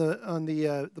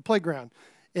the playground.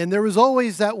 And there was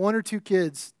always that one or two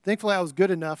kids. Thankfully, I was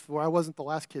good enough where I wasn't the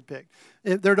last kid picked.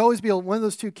 There'd always be one of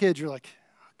those two kids, you're like,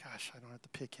 oh, gosh, I don't have to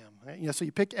pick him. So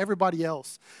you pick everybody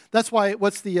else. That's why,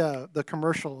 what's the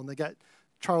commercial, and they got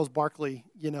Charles Barkley,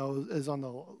 is on the,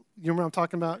 you remember what I'm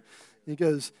talking about? He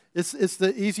goes, it's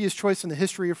the easiest choice in the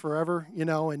history of forever,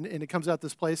 and it comes out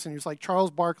this place, and he's like Charles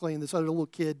Barkley and this other little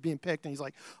kid being picked, and he's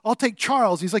like, I'll take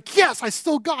Charles. He's like, yes, I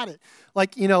still got it.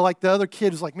 Like the other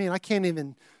kid is like, man, I can't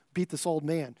even beat this old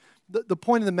man. The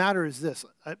point of the matter is this.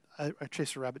 I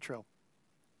chased a rabbit trail.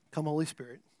 Come, Holy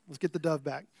Spirit. Let's get the dove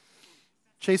back.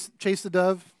 Chase the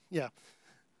dove? Yeah.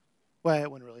 Well, it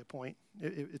wasn't really a point.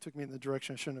 It took me in the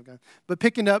direction I shouldn't have gone. But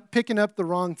picking up the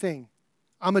wrong thing.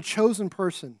 I'm a chosen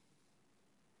person.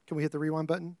 Can we hit the rewind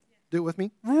button? Do it with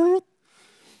me.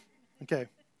 Okay.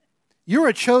 You're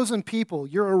a chosen people.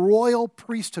 You're a royal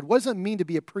priesthood. What does it mean to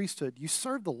be a priesthood? You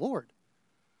serve the Lord.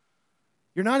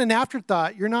 You're not an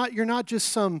afterthought. You're not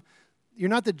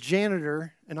the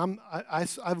janitor. And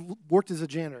I've worked as a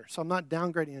janitor, so I'm not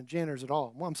downgrading the janitors at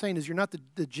all. What I'm saying is you're not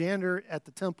the janitor at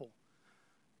the temple.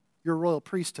 You're a royal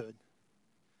priesthood.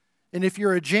 And if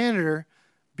you're a janitor,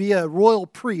 be a royal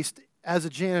priest as a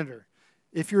janitor.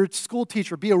 If you're a school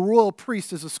teacher, be a royal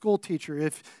priest as a school teacher.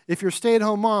 If you're a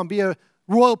stay-at-home mom, be a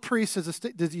royal priest as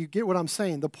do you get what I'm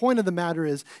saying? The point of the matter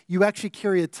is you actually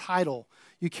carry a title.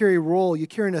 You carry a role. You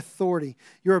carry an authority.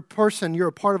 You're a person. You're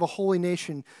a part of a holy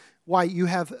nation. Why? You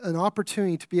have an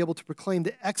opportunity to be able to proclaim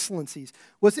the excellencies.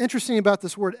 What's interesting about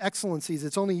this word excellencies,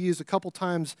 it's only used a couple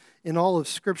times in all of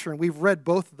Scripture, and we've read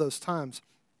both of those times.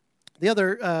 The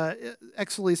other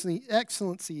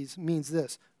excellencies means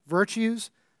this: virtues,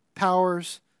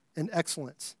 powers, and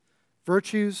excellence.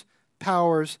 Virtues,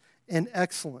 powers, and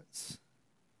excellence.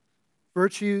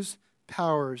 Virtues,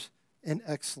 powers, and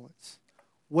excellence.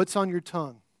 What's on your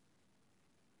tongue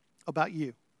about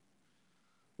you?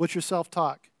 What's your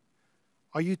self-talk?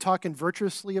 Are you talking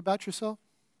virtuously about yourself?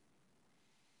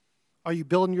 Are you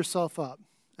building yourself up?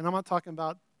 And I'm not talking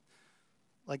about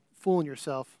like fooling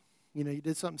yourself. You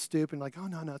did something stupid and like, oh,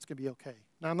 no, it's going to be okay.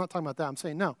 No, I'm not talking about that. I'm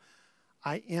saying, no,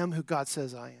 I am who God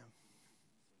says I am.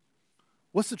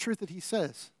 What's the truth that he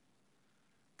says?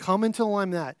 Come into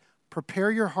alignment with that.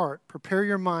 Prepare your heart. Prepare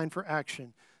your mind for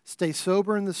action. Stay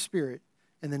sober in the spirit,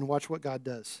 and then watch what God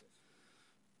does.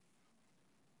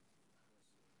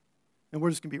 And we're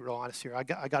just going to be real honest here. I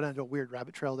got into a weird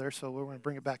rabbit trail there, so we're going to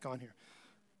bring it back on here.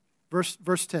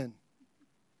 Verse 10.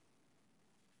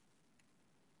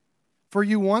 For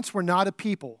you once were not a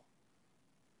people,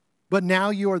 but now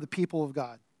you are the people of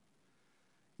God.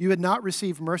 You had not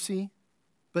received mercy,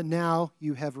 but now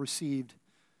you have received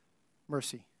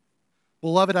mercy.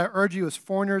 Beloved, I urge you as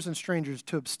foreigners and strangers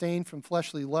to abstain from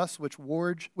fleshly lusts which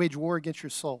wage war against your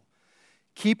soul,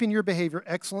 keeping your behavior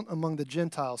excellent among the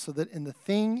Gentiles, so that in the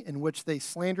thing in which they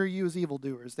slander you as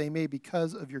evildoers, they may,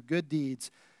 because of your good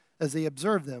deeds, as they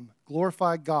observe them,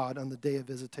 glorify God on the day of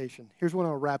visitation. Here's what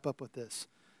I'll wrap up with this.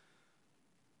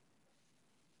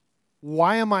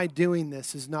 Why am I doing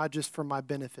this is not just for my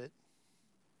benefit.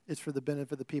 It's for the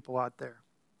benefit of the people out there,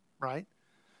 right?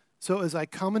 So as I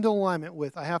come into alignment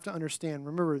with, I have to understand,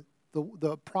 remember,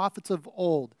 the prophets of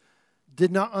old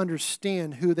did not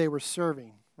understand who they were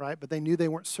serving, right? But they knew they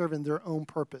weren't serving their own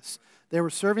purpose. They were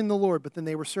serving the Lord, but then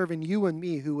they were serving you and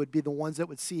me, who would be the ones that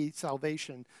would see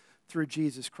salvation through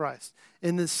Jesus Christ.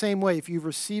 In the same way, if you've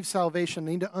received salvation,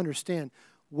 you need to understand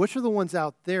which are the ones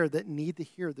out there that need to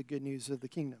hear the good news of the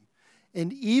kingdom.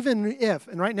 And even if,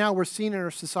 and right now we're seeing in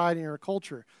our society and our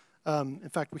culture, in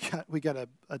fact, we got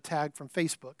a tag from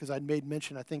Facebook because I'd made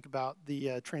mention, I think, about the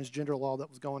transgender law that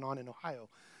was going on in Ohio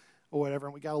or whatever,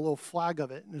 and we got a little flag of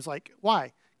it. And it's like,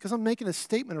 why? Because I'm making a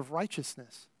statement of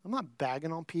righteousness. I'm not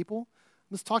bagging on people.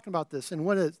 I'm just talking about this. And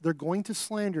what is, they're going to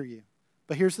slander you.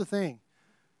 But here's the thing.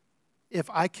 If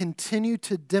I continue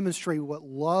to demonstrate what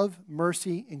love,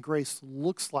 mercy, and grace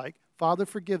looks like, Father,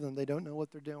 forgive them. They don't know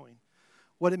what they're doing.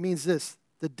 What it means this,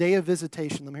 the day of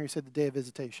visitation. Let me hear you say the day of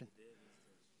visitation.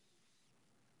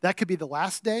 That could be the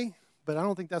last day, but I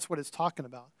don't think that's what it's talking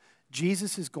about.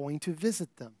 Jesus is going to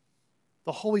visit them.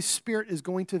 The Holy Spirit is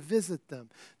going to visit them.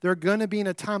 They're going to be in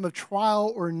a time of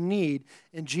trial or need,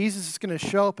 and Jesus is going to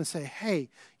show up and say, hey,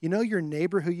 you know your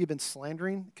neighbor who you've been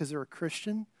slandering because they're a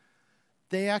Christian?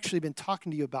 They actually been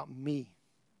talking to you about me.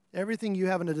 everything you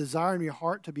have in a desire in your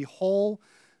heart to be whole,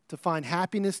 to find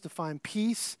happiness, to find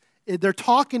peace, they're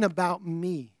talking about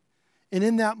me. And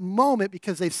in that moment,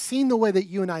 because they've seen the way that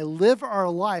you and I live our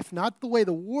life, not the way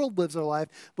the world lives our life,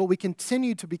 but we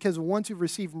continue to, because once we've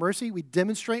received mercy, we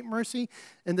demonstrate mercy.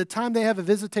 And the time they have a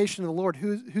visitation of the Lord,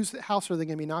 whose house are they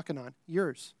going to be knocking on?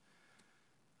 Yours.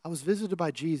 I was visited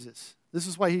by Jesus. This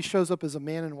is why he shows up as a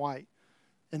man in white.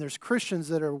 And there's Christians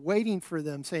that are waiting for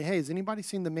them, saying, hey, has anybody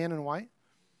seen the man in white?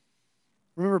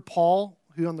 Remember Paul,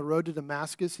 who on the road to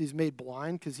Damascus, he's made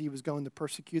blind because he was going to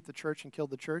persecute the church and kill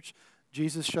the church.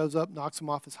 Jesus shows up, knocks him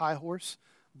off his high horse,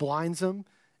 blinds him,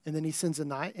 and then he sends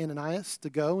Ananias to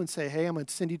go and say, hey, I'm going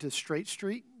to send you to Straight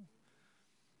Street,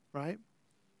 right?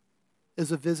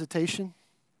 As a visitation.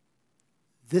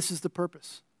 This is the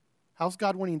purpose. How's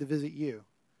God wanting to visit you?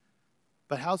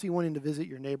 But how's he wanting to visit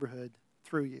your neighborhood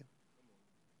through you?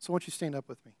 So why don't you stand up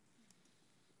with me?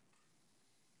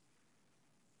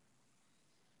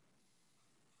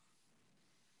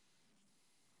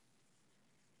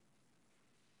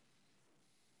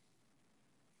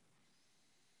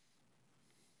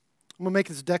 I'm going to make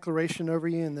this declaration over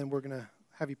you, and then we're going to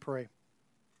have you pray.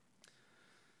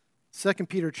 2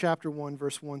 Peter chapter 1,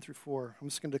 verse 1 through 4. I'm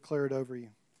just going to declare it over you.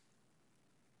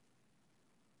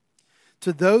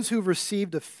 To those who've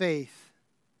received a faith,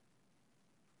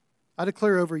 I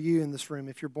declare over you in this room,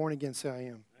 if you're born again, say I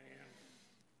am.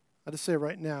 I just say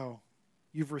right now,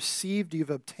 you've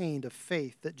obtained a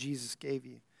faith that Jesus gave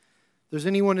you. If there's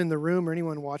anyone in the room or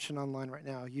anyone watching online right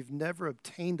now, you've never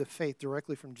obtained a faith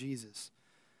directly from Jesus.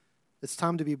 It's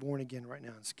time to be born again right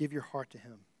now. Just give your heart to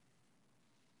him.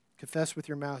 Confess with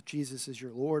your mouth Jesus is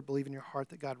your Lord. Believe in your heart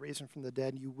that God raised him from the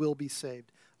dead, and you will be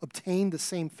saved. Obtain the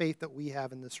same faith that we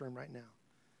have in this room right now.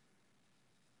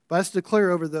 But let's declare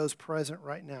over those present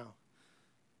right now,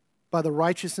 by the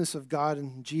righteousness of God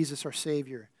and Jesus our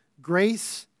Savior,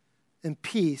 grace and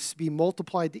peace be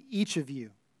multiplied to each of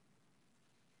you.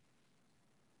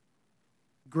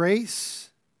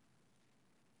 Grace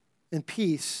and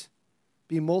peace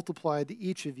be multiplied to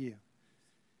each of you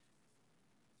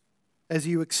as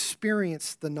you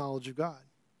experience the knowledge of God,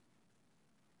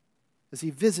 as he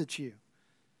visits you.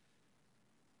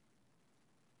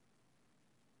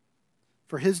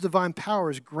 For his divine power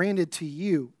is granted to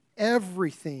you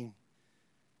everything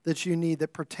that you need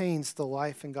that pertains to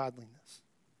life and godliness.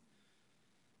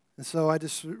 And so I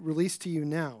just release to you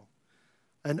now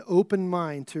an open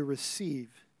mind to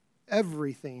receive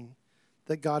everything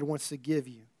that God wants to give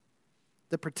you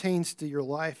that pertains to your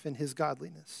life and his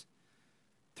godliness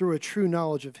through a true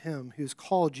knowledge of him who's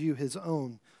called you his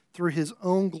own through his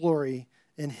own glory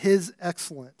and his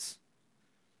excellence.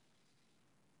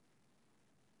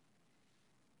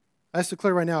 I just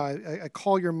declare right now, I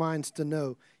call your minds to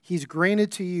know he's granted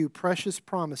to you precious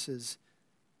promises,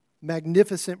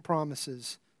 magnificent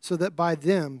promises, so that by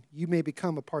them you may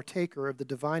become a partaker of the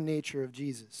divine nature of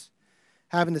Jesus,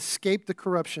 having escaped the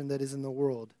corruption that is in the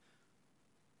world.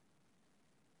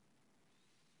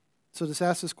 So just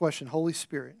ask this question, Holy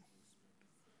Spirit,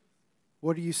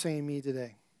 what are you saying to me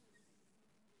today?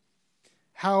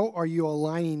 How are you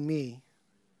aligning me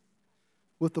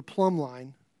with the plumb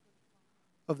line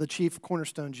of the chief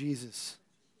cornerstone, Jesus?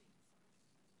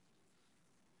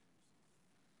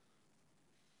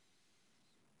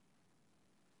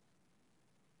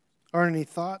 Are any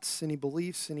thoughts, any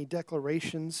beliefs, any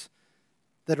declarations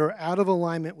that are out of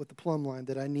alignment with the plumb line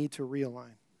that I need to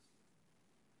realign?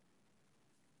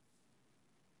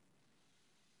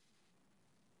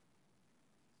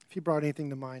 If you brought anything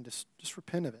to mind, just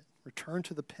repent of it. Return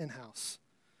to the penthouse.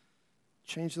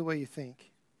 Change the way you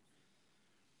think.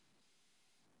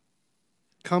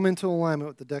 Come into alignment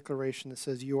with the declaration that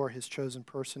says you are his chosen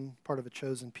person, part of a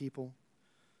chosen people,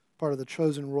 part of the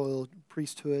chosen royal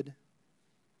priesthood.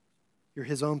 You're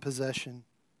his own possession.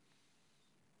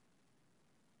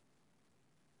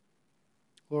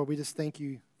 Lord, we just thank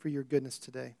you for your goodness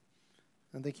today.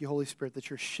 And thank you, Holy Spirit, that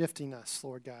you're shifting us,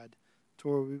 Lord God, to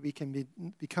where we can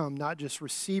become not just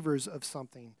receivers of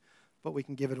something, but we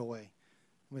can give it away.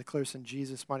 We declare this in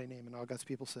Jesus' mighty name, and all God's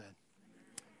people said,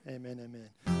 amen, amen.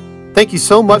 Thank you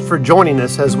so much for joining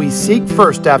us as we seek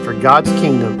first after God's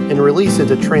kingdom and release it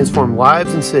to transform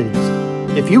lives and cities.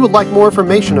 If you would like more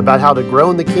information about how to grow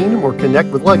in the kingdom or connect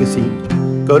with Legacy,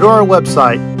 go to our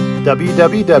website,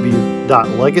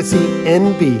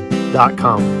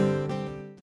 www.legacynb.com.